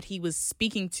much that he was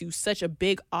speaking to such a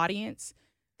big audience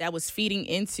that was feeding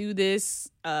into this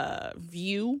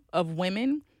view of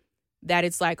women that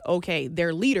it's like, okay,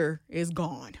 their leader is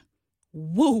gone.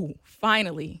 Woo,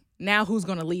 finally. Now who's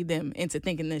going to lead them into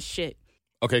thinking this shit?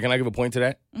 Okay, can I give a point to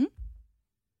that? Mm-hmm.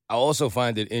 I also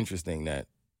find it interesting that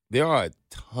there are a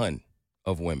ton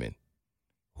of women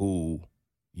who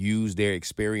use their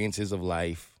experiences of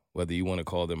life, whether you want to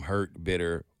call them hurt,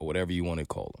 bitter, or whatever you want to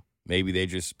call them. Maybe they're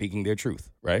just speaking their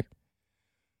truth, right?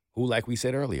 Who, like we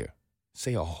said earlier,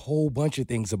 say a whole bunch of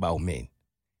things about men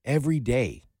every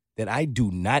day that I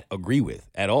do not agree with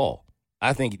at all.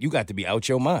 I think you got to be out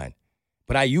your mind.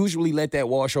 But I usually let that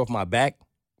wash off my back,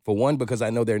 for one, because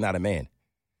I know they're not a man.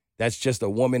 That's just a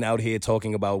woman out here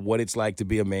talking about what it's like to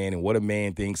be a man and what a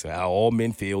man thinks, and how all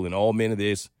men feel and all men are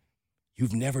this.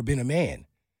 You've never been a man.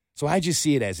 So I just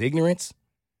see it as ignorance,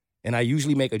 and I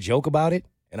usually make a joke about it,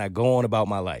 and I go on about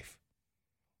my life.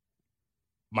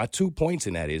 My 2 points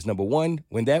in that is, number one,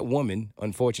 when that woman,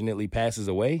 unfortunately, passes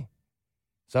away,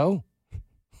 so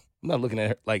I'm not looking at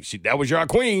her like that was your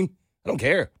queen. I don't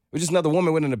care. It was just another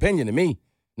woman with an opinion to me.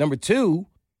 Number two,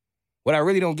 what I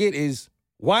really don't get is,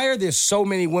 why are there so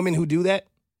many women who do that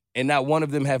and not one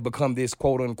of them have become this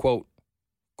quote-unquote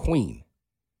queen?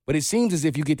 But it seems as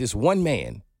if you get this one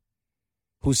man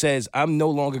who says, I'm no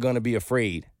longer going to be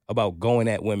afraid about going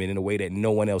at women in a way that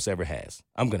no one else ever has.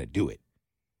 I'm going to do it.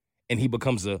 And he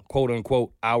becomes a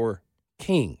quote-unquote our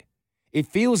king. It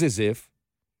feels as if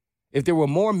there were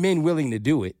more men willing to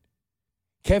do it,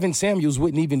 Kevin Samuels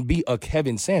wouldn't even be a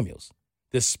Kevin Samuels.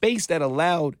 The space that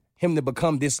allowed him to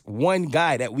become this one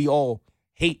guy that we all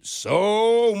hate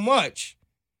so much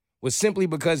was simply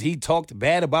because he talked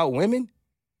bad about women.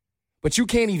 But you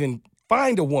can't even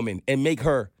find a woman and make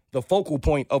her the focal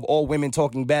point of all women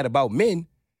talking bad about men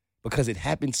because it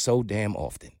happens so damn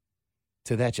often.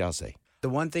 To that, y'all say. The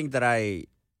one thing that I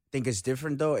think is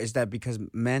different, though, is that because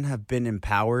men have been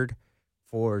empowered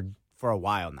for a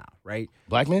while now, right?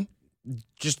 Black men?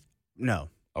 Just no.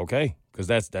 Okay, because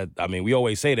that's that. I mean, we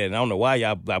always say that, and I don't know why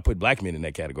y'all put black men in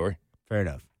that category. Fair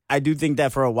enough. I do think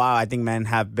that for a while, I think men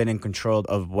have been in control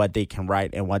of what they can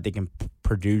write and what they can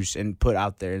produce and put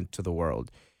out there into the world.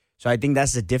 So I think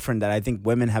that's the difference, that I think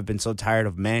women have been so tired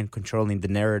of men controlling the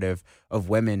narrative of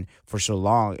women for so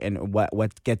long and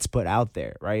what gets put out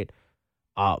there, right?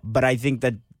 But I think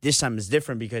that this time is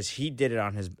different because he did it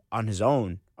on his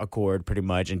own accord pretty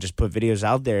much and just put videos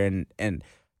out there and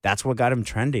that's what got him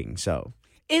trending. So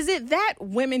is it that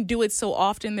women do it so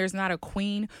often there's not a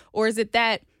queen, or is it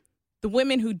that the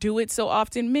women who do it so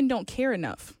often, men don't care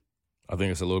enough? I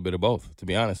think it's a little bit of both, to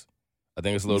be honest. I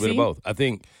think it's a little bit of both. I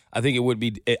think it would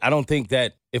be, I don't think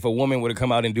that if a woman were to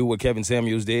come out and do what Kevin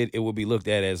Samuels did, it would be looked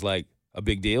at as like a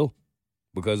big deal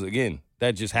because, again,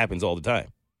 that just happens all the time.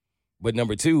 But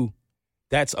number two,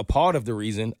 that's a part of the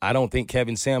reason I don't think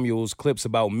Kevin Samuels' clips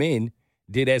about men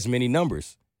did as many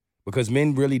numbers because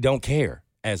men really don't care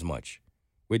as much.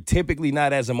 We're typically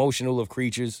not as emotional of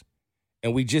creatures,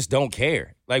 and we just don't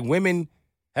care. Like, women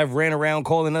have ran around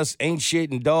calling us ain't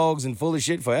shit and dogs and full of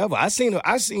shit forever. I seen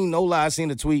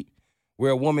a tweet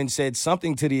where a woman said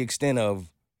something to the extent of,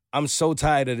 I'm so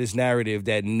tired of this narrative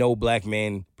that no black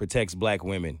man protects black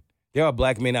women. There are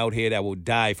black men out here that will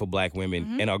die for black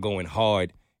women and are going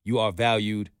hard. You are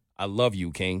valued. I love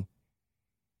you, King.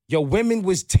 Yo, women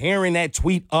was tearing that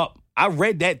tweet up. I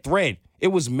read that thread. It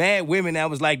was mad women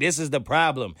that was like, this is the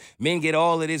problem. Men get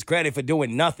all of this credit for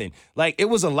doing nothing. Like, it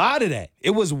was a lot of that. It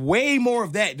was way more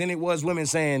of that than it was women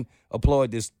saying,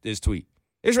 applaud this tweet.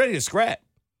 It's ready to scrap.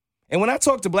 And when I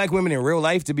talk to black women in real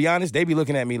life, to be honest, they be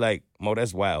looking at me like, Mo,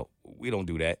 that's wild. We don't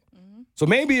do that. So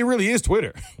maybe it really is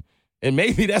Twitter. And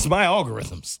maybe that's my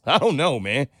algorithms. I don't know,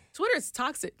 man. Twitter's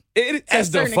toxic. It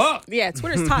as the fuck. Yeah,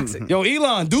 Twitter's toxic. Yo,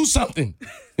 Elon, do something.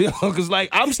 Because, like,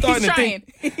 I'm starting to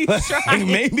think. He's trying. Like,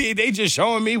 maybe they just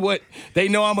showing me what they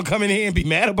know I'm going to come in here and be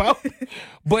mad about.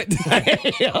 But,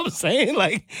 you know what I'm saying?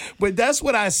 Like, but that's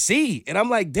what I see. And I'm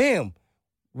like, damn,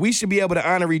 we should be able to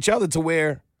honor each other to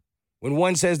where when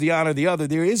one says to honor the other,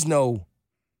 there is no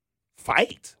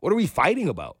fight. What are we fighting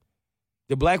about?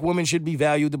 The black woman should be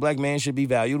valued. The black man should be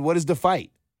valued. What is the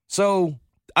fight? So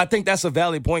I think that's a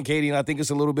valid point, Katie, and I think it's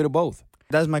a little bit of both.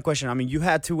 that's my question. I mean, you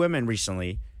had two women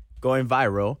recently going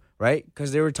viral, right?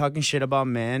 Because they were talking shit about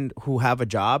men who have a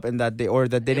job and that they didn't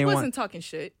want. It wasn't talking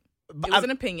shit. It was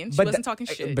an opinion. She wasn't talking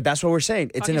shit. But that's what we're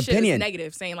saying. It's talking an shit opinion. is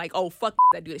negative, saying like, "Oh fuck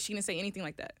that dude." She didn't say anything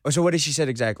like that. So what did she say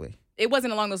exactly? It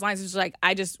wasn't along those lines. It was like,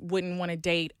 I just wouldn't want to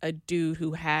date a dude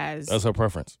who has. That's her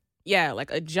preference. Yeah, like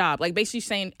a job. Like basically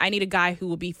saying, I need a guy who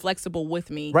will be flexible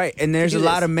with me. Right, and there's a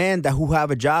lot of men who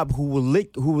have a job who will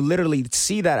literally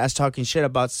see that as talking shit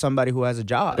about somebody who has a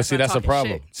job. But see, that's a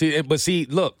problem.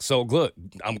 Look,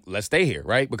 let's stay here,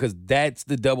 right? Because that's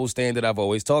the double standard I've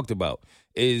always talked about.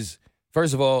 Is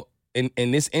first of all, in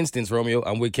this instance, Romeo,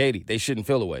 I'm with Katie. They shouldn't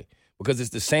feel away because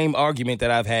it's the same argument that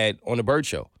I've had on the Bird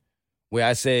Show, where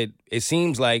I said it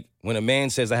seems like when a man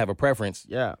says I have a preference,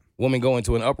 women go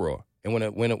into an uproar. And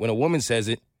when a woman says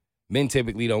it, men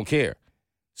typically don't care.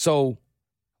 So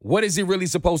what is it really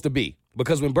supposed to be?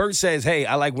 Because when Bert says, hey,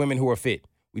 I like women who are fit,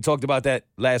 we talked about that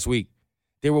last week.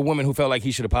 There were women who felt like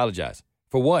he should apologize.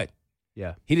 For what?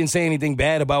 Yeah. He didn't say anything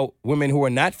bad about women who are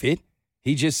not fit.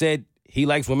 He just said he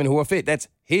likes women who are fit. That's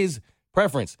his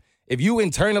preference. If you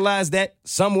internalize that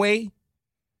some way,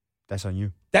 that's on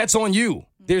you. That's on you.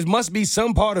 There must be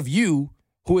some part of you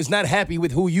who is not happy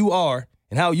with who you are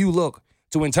and how you look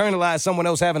to internalize someone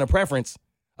else having a preference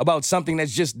about something that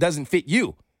just doesn't fit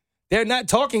you. They're not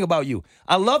talking about you.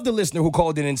 I love the listener who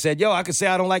called in and said, yo, I could say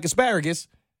I don't like asparagus.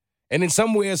 And then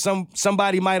somewhere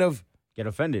somebody might have Get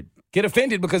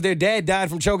offended because their dad died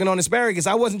from choking on asparagus.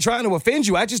 I wasn't trying to offend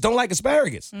you. I just don't like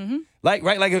asparagus. Mm-hmm. Like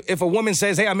if a woman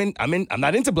says, hey, I'm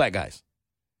not into black guys.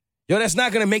 Yo, that's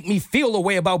not going to make me feel a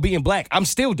way about being black. I'm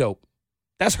still dope.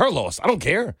 That's her loss. I don't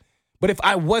care. But if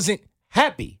I wasn't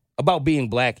happy about being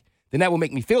black, then that will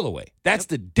make me feel away. That's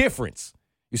the difference.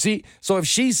 You see? So if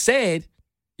she said,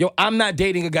 yo, I'm not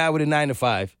dating a guy with a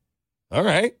 9-to-5, all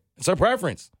right, it's her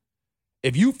preference.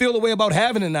 If you feel a way about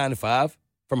having a 9-to-5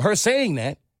 from her saying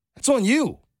that, that's on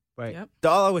you. Right. Yep.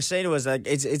 All I was saying was like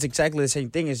it's exactly the same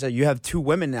thing. Is that you have two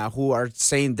women now who are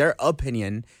saying their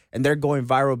opinion and they're going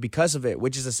viral because of it,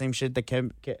 which is the same shit that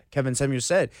Kevin Samuels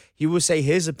said. He would say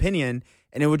his opinion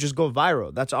and it would just go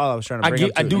viral. That's all I was trying to bring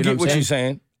up. I do get what you're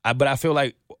saying, but I feel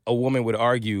like a woman would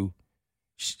argue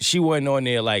she wasn't on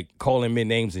there like calling men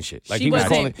names and shit. Like She he was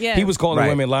wasn't, calling, yeah. he was calling Right.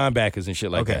 women linebackers and shit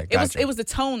like Okay. that. Gotcha. It was the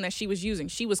tone that she was using.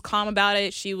 She was calm about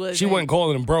it. She wasn't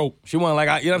calling them broke. She wasn't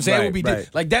like, you know what I'm saying? It would be Right.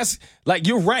 like that's like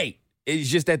you're right. It's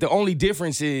just that the only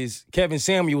difference is Kevin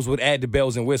Samuels would add the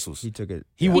bells and whistles. He took it.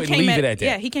 He wouldn't leave it at that.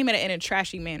 Yeah, he came at it in a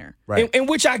trashy manner. Right. And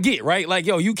which I get, right? Like,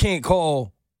 yo, you can't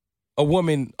call a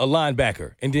woman a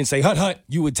linebacker and then say, hut,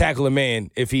 you would tackle a man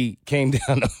if he came down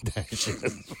on that shit.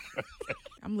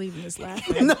 I'm leaving this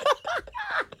laughing.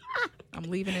 I'm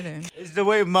leaving it in. It's the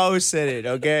way Mo said it,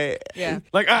 okay? Yeah.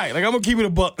 Like, all right, like, I'm going to keep it a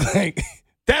buck. Like,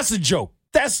 that's a joke.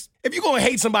 If you're going to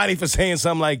hate somebody for saying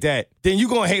something like that, then you're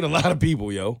going to hate a lot of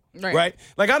people, yo. Right.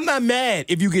 Like, I'm not mad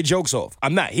if you get jokes off.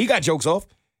 I'm not. He got jokes off.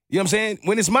 You know what I'm saying?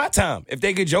 When it's my time, if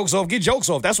they get jokes off, get jokes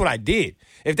off. That's what I did.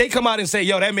 If they come out and say,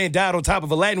 yo, that man died on top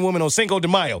of a Latin woman on Cinco de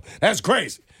Mayo, that's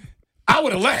crazy. I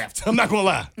would have laughed. I'm not going to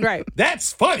lie. Right.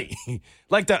 That's funny.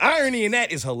 Like, the irony in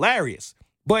that is hilarious.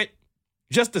 But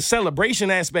just the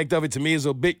celebration aspect of it to me is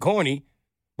a bit corny.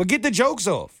 But get the jokes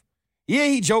off. Yeah,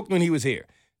 he joked when he was here.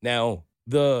 Now,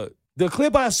 the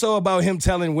clip I saw about him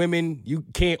telling women you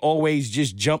can't always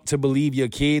just jump to believe your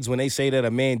kids when they say that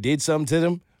a man did something to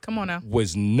them Come on now.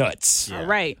 was nuts. All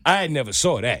right. I never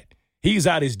saw that. He's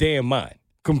out his damn mind.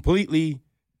 Completely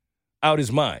out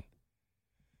his mind.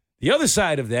 The other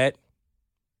side of that,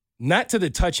 not to the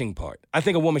touching part. I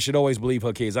think a woman should always believe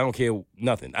her kids. I don't care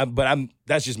nothing.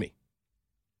 That's just me.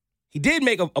 He did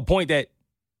make a point that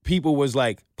people was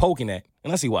like poking at,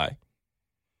 and I see why.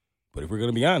 But if we're going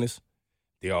to be honest,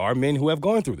 there are men who have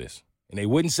gone through this. And they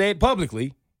wouldn't say it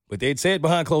publicly, but they'd say it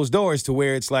behind closed doors to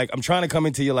where it's like, I'm trying to come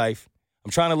into your life.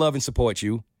 I'm trying to love and support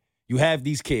you. You have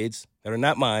these kids that are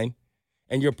not mine,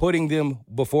 and you're putting them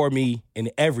before me in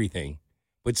everything.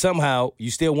 But somehow you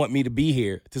still want me to be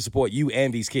here to support you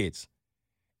and these kids.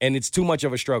 And it's too much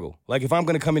of a struggle. Like, if I'm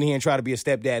going to come in here and try to be a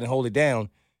stepdad and hold it down,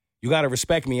 you got to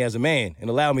respect me as a man and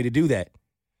allow me to do that.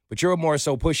 But you're more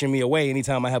so pushing me away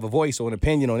anytime I have a voice or an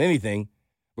opinion on anything,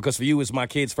 because for you, it's my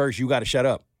kids first. You got to shut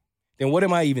up. Then what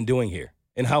am I even doing here?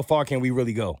 And how far can we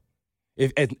really go?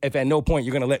 If at no point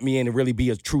you're going to let me in and really be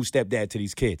a true stepdad to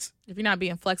these kids. If you're not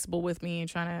being flexible with me and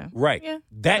trying to. Right. Yeah.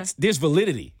 There's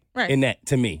validity Right. in that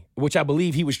to me, which I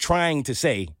believe he was trying to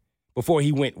say before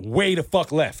he went way the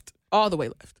fuck left. All the way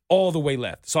left. All the way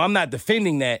left. So I'm not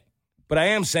defending that, but I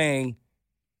am saying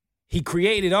he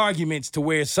created arguments to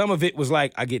where some of it was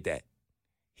like, I get that.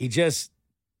 He just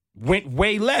went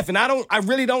way left. And I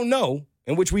really don't know,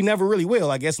 in which we never really will,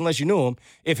 I guess, unless you knew him,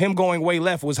 if him going way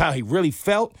left was how he really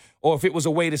felt, or if it was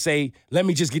a way to say, let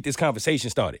me just get this conversation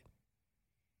started.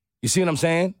 You see what I'm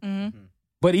saying? Mm-hmm.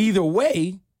 But either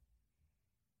way,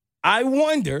 I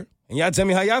wonder, and y'all tell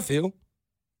me how y'all feel,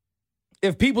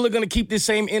 if people are going to keep this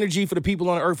same energy for the people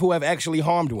on earth who have actually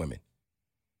harmed women,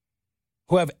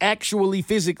 who have actually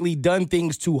physically done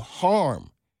things to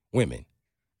harm women.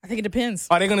 I think it depends.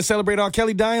 Are they going to celebrate R.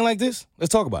 Kelly dying like this?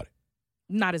 Let's talk about it.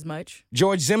 Not as much.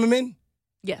 George Zimmerman?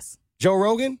 Yes. Joe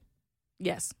Rogan?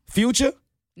 Yes. Future?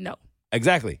 No.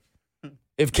 Exactly.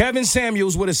 If Kevin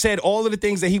Samuels would have said all of the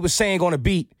things that he was saying on a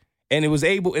beat and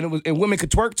and women could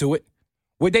twerk to it,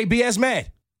 would they be as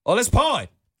mad? Oh, let's pod.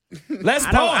 Let's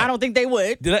pod. I don't think they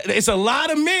would. It's a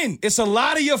lot of men. It's a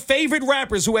lot of your favorite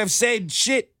rappers who have said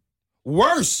shit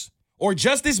worse or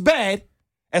just as bad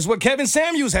as what Kevin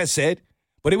Samuels has said,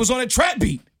 but it was on a trap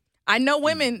beat. I know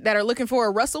women that are looking for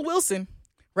a Russell Wilson,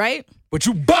 right? But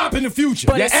you bop in the future.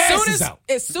 But Your as ass soon is as out.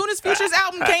 Future's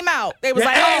album came out, they was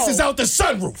Your like, ass oh, is out the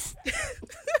sunroof.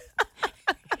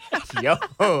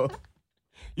 Yo.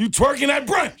 You twerking at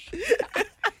brunch.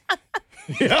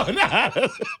 Yo, nah.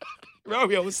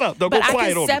 Romeo, what's up? Don't but go I quiet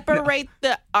can on me. separate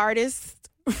the artist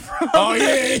from Oh,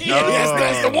 yeah.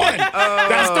 That's the one.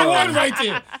 That's the one right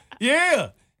there. Yeah.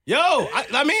 Yo,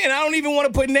 I mean, I don't even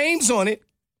want to put names on it,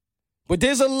 but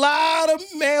there's a lot of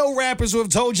male rappers who have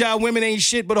told y'all women ain't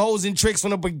shit but hoes and tricks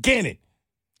from the beginning.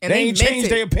 and they ain't meant changed it.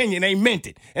 their opinion. They meant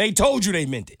it. And they told you they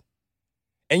meant it.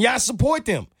 And y'all support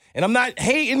them. And I'm not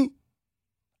hating.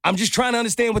 I'm just trying to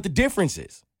understand what the difference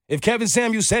is. If Kevin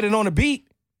Samuels said it on a beat,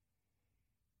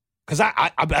 because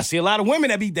I see a lot of women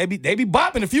that be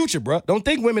bopping the Future, bro. Don't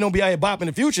think women don't be out here bopping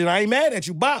the Future. And I ain't mad at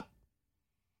you, bop.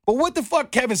 But what the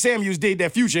fuck Kevin Samuels did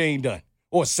that Future ain't done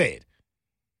or said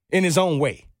in his own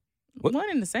way? What? One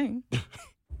and the same.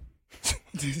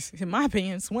 In my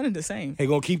opinion, it's one and the same. Hey,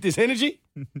 gonna keep this energy?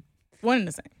 One and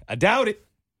the same. I doubt it.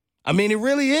 I mean, it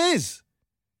really is.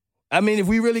 I mean, if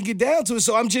we really get down to it,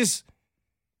 so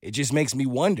it just makes me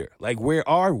wonder, like, where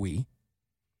are we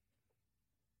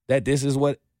that this is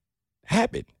what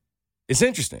happened? It's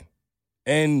interesting.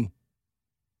 And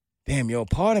damn, yo,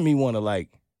 part of me want to, like,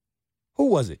 who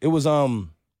was it? It was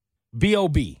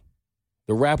B.O.B.,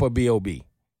 the rapper B.O.B.,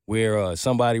 where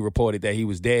somebody reported that he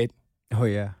was dead. Oh,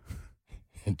 yeah.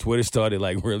 And Twitter started,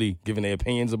 like, really giving their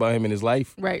opinions about him and his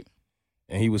life. Right.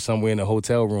 And he was somewhere in a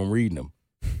hotel room reading them.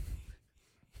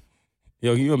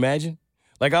 Yo, can you imagine?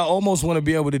 Like, I almost want to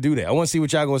be able to do that. I want to see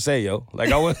what y'all going to say, yo.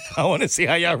 Like, I want to see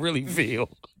how y'all really feel.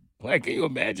 Like, can you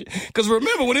imagine? Because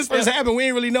remember, when this first happened, we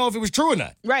didn't really know if it was true or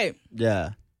not. Right.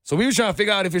 Yeah. So we was trying to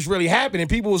figure out if it's really happening.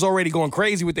 People was already going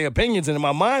crazy with their opinions, and in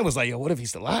my mind was like, yo, what if he's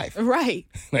still alive? Right.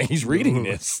 Like, he's reading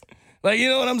this. Like, you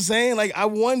know what I'm saying? Like, I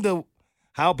wonder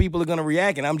how people are going to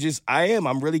react, and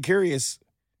I'm really curious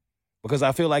because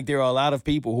I feel like there are a lot of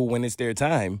people who, when it's their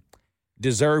time,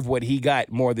 deserve what he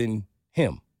got more than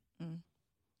him.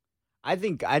 I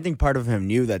think part of him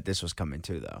knew that this was coming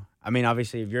too, though. I mean,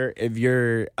 obviously, if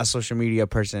you're a social media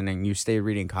person and you stay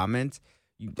reading comments,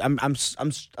 I'm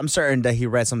certain that he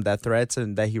read some death threats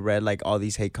and that he read like all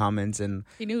these hate comments and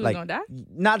He knew he was like, gonna die?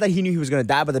 Not that he knew he was gonna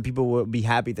die, but that people would be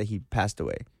happy that he passed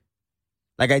away.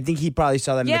 Like, I think he probably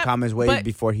saw that in the comments way but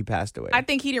before he passed away. I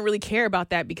think he didn't really care about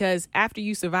that because after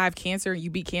you survive cancer and you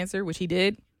beat cancer, which he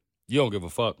did, You don't give a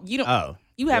fuck. you don't. Oh,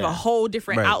 You have yeah. a whole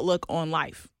different Right. outlook on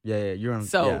life. Yeah, you're on.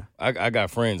 So- yeah. I got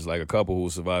friends, like a couple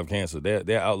who survived cancer.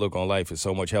 Their outlook on life is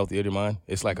so much healthier than mine.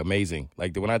 It's like amazing.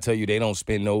 Like when I tell you they don't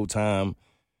spend no time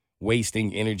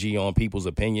wasting energy on people's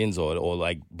opinions or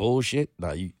like bullshit.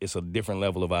 Nah, it's a different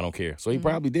level of I don't care. So he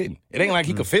probably didn't. It ain't like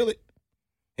he could feel it.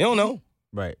 He don't know.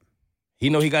 Right. He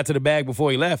know he got to the bag before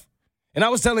he left. And I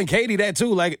was telling Katie that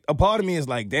too. Like a part of me is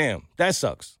like, damn, that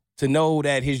sucks. To know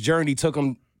that his journey took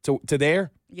him to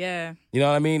there. Yeah. You know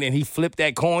what I mean? And he flipped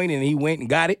that coin and he went and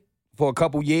got it for a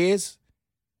couple years.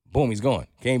 Boom, he's gone.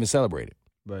 Can't even celebrate it.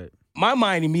 Right. My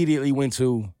mind immediately went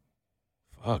to,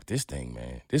 fuck this thing,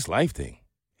 man. This life thing.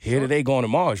 Here today, going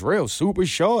tomorrow. It's real. Super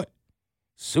short.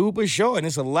 Super short. And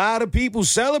it's a lot of people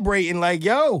celebrating like,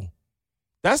 yo,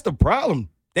 that's the problem.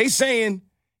 They saying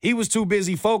he was too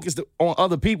busy focused on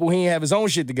other people. He didn't have his own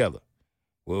shit together.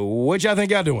 Well, what y'all think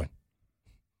y'all doing?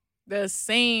 The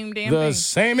same damn The thing.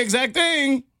 same exact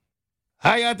thing.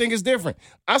 How y'all think it's different?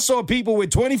 I saw people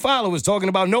with 20 followers talking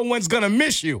about no one's going to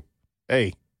miss you.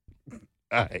 Hey. All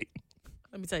right.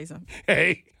 Let me tell you something.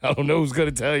 Hey. I don't know who's going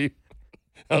to tell you.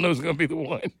 I don't know who's going to be the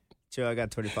one. Chill, I got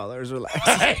 20 followers. Relax.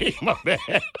 Hey, my bad.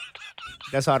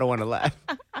 That's why I don't want to laugh.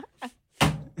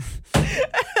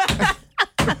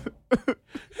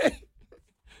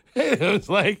 It's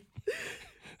like,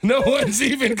 no one's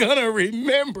even going to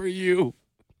remember you.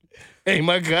 Hey,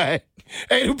 my guy.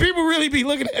 Hey, do people really be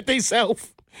looking at themselves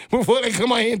before they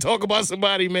come out here and talk about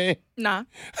somebody, man? Nah.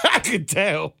 I could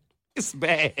tell. It's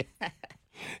bad.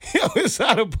 Yo, it's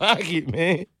out of pocket,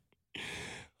 man.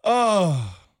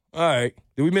 Oh, all right.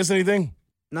 Did we miss anything?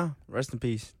 No, rest in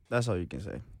peace. That's all you can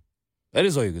say. That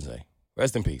is all you can say.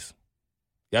 Rest in peace.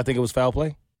 Y'all think it was foul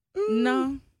play?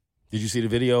 No. Did you see the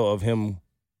video of him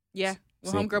Yeah.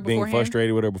 Well, being homegirl beforehand.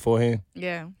 frustrated with her beforehand?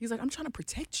 Yeah. He's like, I'm trying to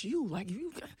protect you. Like,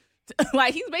 you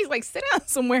like, he's basically like, sit down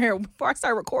somewhere before I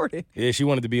start recording. Yeah, she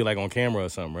wanted to be like on camera or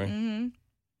something, right? Mm-hmm.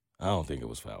 I don't think it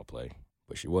was foul play,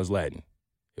 but she was Latin.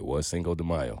 It was Cinco de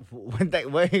Mayo.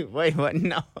 Wait, what?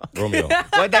 No. Romeo.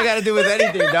 What that got to do with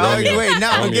anything, dog? Romeo. Wait,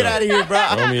 no, Romeo. get out of here, bro.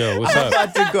 Romeo, what's I'm up?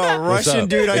 about to go What's Russian up?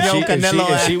 dude on your Canelo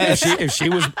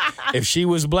ass. If she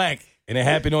was black and it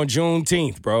happened on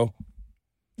Juneteenth, bro,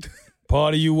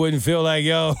 part of you wouldn't feel like,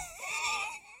 yo,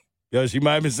 she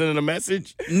might have been sending a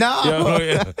message. No.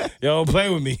 Yo, don't play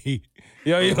with me.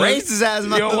 Yo, Racist ass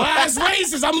Yo, why is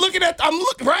racist? I'm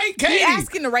looking, right, Katie? He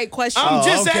asking the right question. I'm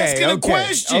just okay, asking a okay,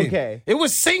 question. okay. It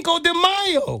was Cinco de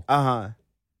Mayo. Uh-huh.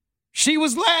 She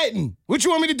was Latin. What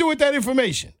you want me to do with that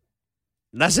information?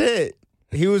 That's it.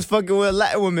 He was fucking with a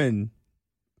Latin woman.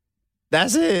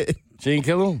 That's it. She didn't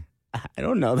kill him? I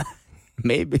don't know that.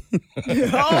 Maybe.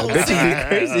 Oh,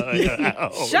 Crazy.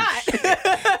 shot.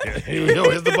 Yo,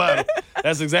 where's the bottle?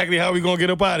 That's exactly how we gonna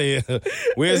get up out of here.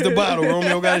 Where's the bottle?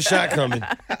 Romeo got a shot coming.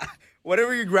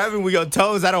 Whatever you're grabbing with your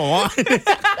toes, I don't want.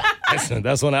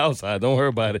 That's on the outside. Don't worry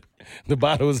about it. The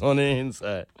bottle is on the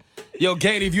inside. Yo,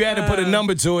 Katie, if you had to put a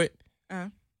number to it,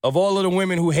 of all of the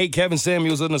women who hate Kevin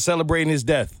Samuels and are celebrating his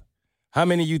death, how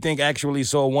many you think actually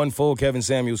saw one full Kevin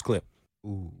Samuels clip?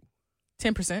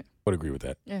 10%. Would agree with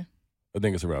that. Yeah. I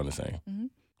think it's around the same.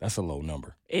 That's a low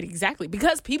number. Exactly.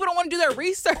 Because people don't want to do their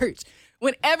research.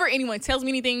 Whenever anyone tells me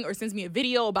anything or sends me a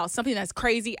video about something that's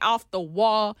crazy off the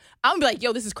wall, I'm gonna be like,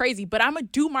 yo, this is crazy. But I'm gonna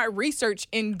do my research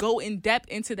and go in depth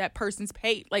into that person's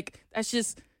page. Like, that's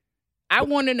just, I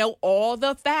want to know all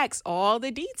the facts, all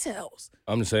the details.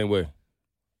 I'm the same way.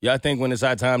 Y'all think when it's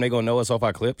our time, they gonna know us off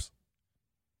our clips?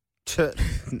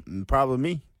 Probably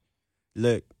me.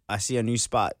 Look, I see a new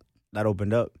spot that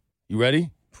opened up. You ready?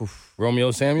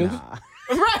 Romeo Samuels?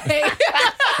 Right.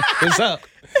 What's up?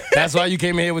 That's why you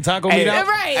came in here with taco meat out?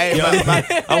 Right. Hey, Yo,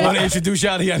 I want to introduce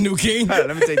y'all to your new king.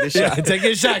 let me take this shot. Take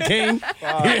your shot, king.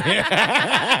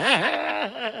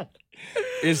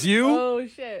 It's you? Oh,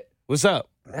 shit. What's up?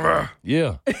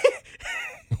 Yeah.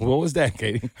 What was that,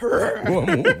 Katie? What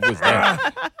move was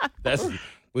that?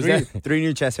 Was that? 3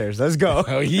 new chest hairs. Let's go.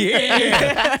 Oh,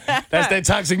 yeah. That's that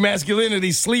toxic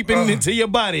masculinity sleeping into your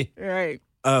body. Right.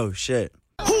 Oh, shit.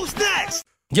 Who's next?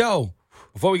 Yo,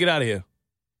 before we get out of here,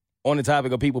 on the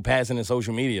topic of people passing in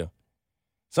social media,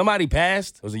 somebody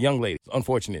passed. It was a young lady.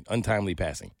 Unfortunate, untimely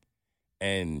passing.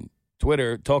 And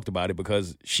Twitter talked about it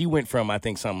because she went from, I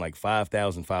think, something like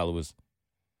 5,000 followers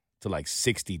to like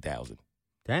 60,000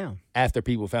 Damn. after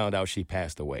people found out she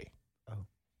passed away.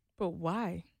 But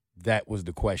why? That was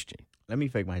the question. Let me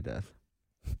fake my death.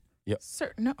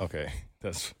 Sir, no. Okay.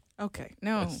 That's Okay.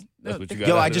 No. that's No, what you got.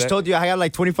 Yo, out I of just that? told you I got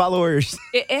like 20 followers.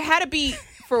 It had to be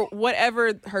for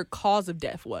whatever her cause of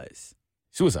death was.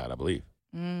 Suicide, I believe.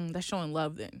 That's showing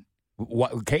love then.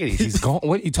 What, Katie, she's gone.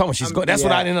 What are you talking about? She's gone. That's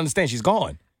what yeah. I didn't understand. She's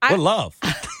gone. What love?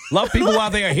 Love people while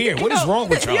they are here. What is wrong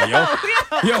with y'all, yo?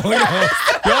 Y'all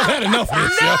had enough of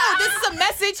this, yo. No, this is a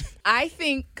message. I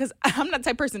think, because I'm not the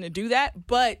type of person to do that,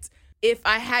 but if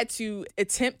I had to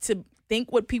attempt to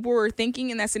think what people were thinking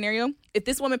in that scenario, if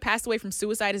this woman passed away from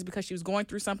suicide is because she was going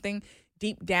through something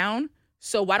deep down.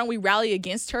 So why don't we rally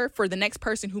against her for the next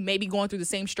person who may be going through the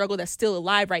same struggle that's still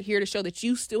alive right here to show that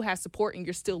you still have support and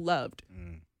you're still loved.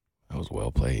 That was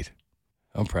well played.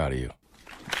 I'm proud of you.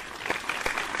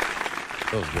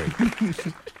 That was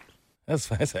great.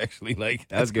 That's actually like,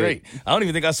 that's great. I don't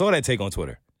even think I saw that take on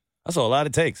Twitter. I saw a lot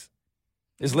of takes.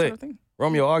 It's lit.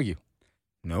 Romeo, argue.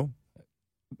 No.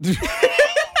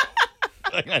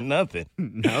 I got nothing.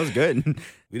 That was good.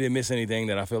 We didn't miss anything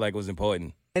that I feel like was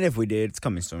important. And if we did, it's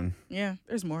coming soon. Yeah,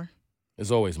 there's more.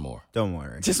 There's always more. Don't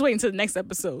worry. Just wait until the next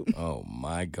episode. Oh,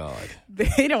 my God.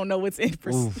 They don't know what's in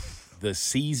for. The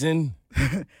season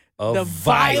of The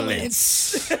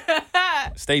violence.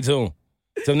 Stay tuned.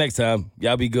 Till next time,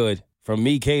 y'all be good. From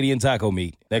me, Katie, and Taco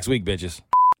Meat. Next week, bitches.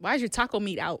 Why is your taco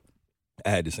meat out? I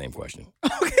had the same question.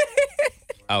 Okay.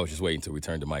 I was just waiting till we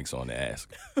turned the mics on to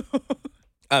ask.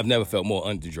 I've never felt more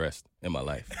underdressed in my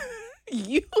life.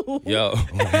 You. Yo.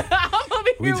 I'm over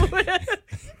here with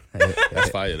That's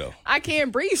fire, though. I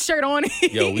can't breathe shirt on.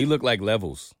 Yo, we look like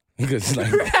levels. Because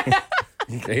like,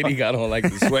 Katie got on like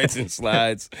the sweats and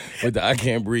slides with the I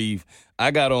can't breathe.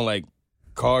 I got on like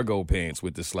cargo pants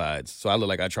with the slides. So I look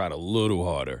like I tried a little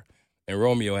harder. And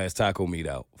Romeo has taco meat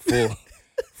out.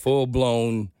 Full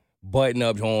blown, button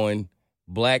up on,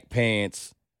 black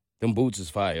pants. Them boots is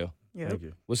fire. Yeah. Thank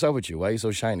you. What's up with you? Why are you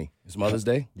so shiny? It's Mother's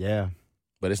Day, Yeah,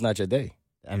 but it's not your day.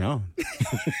 I know.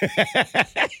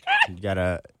 You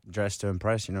gotta dress to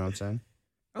impress, you know what I'm saying?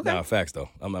 Okay. Nah, facts though.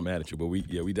 I'm not mad at you, but we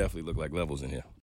definitely look like levels in here.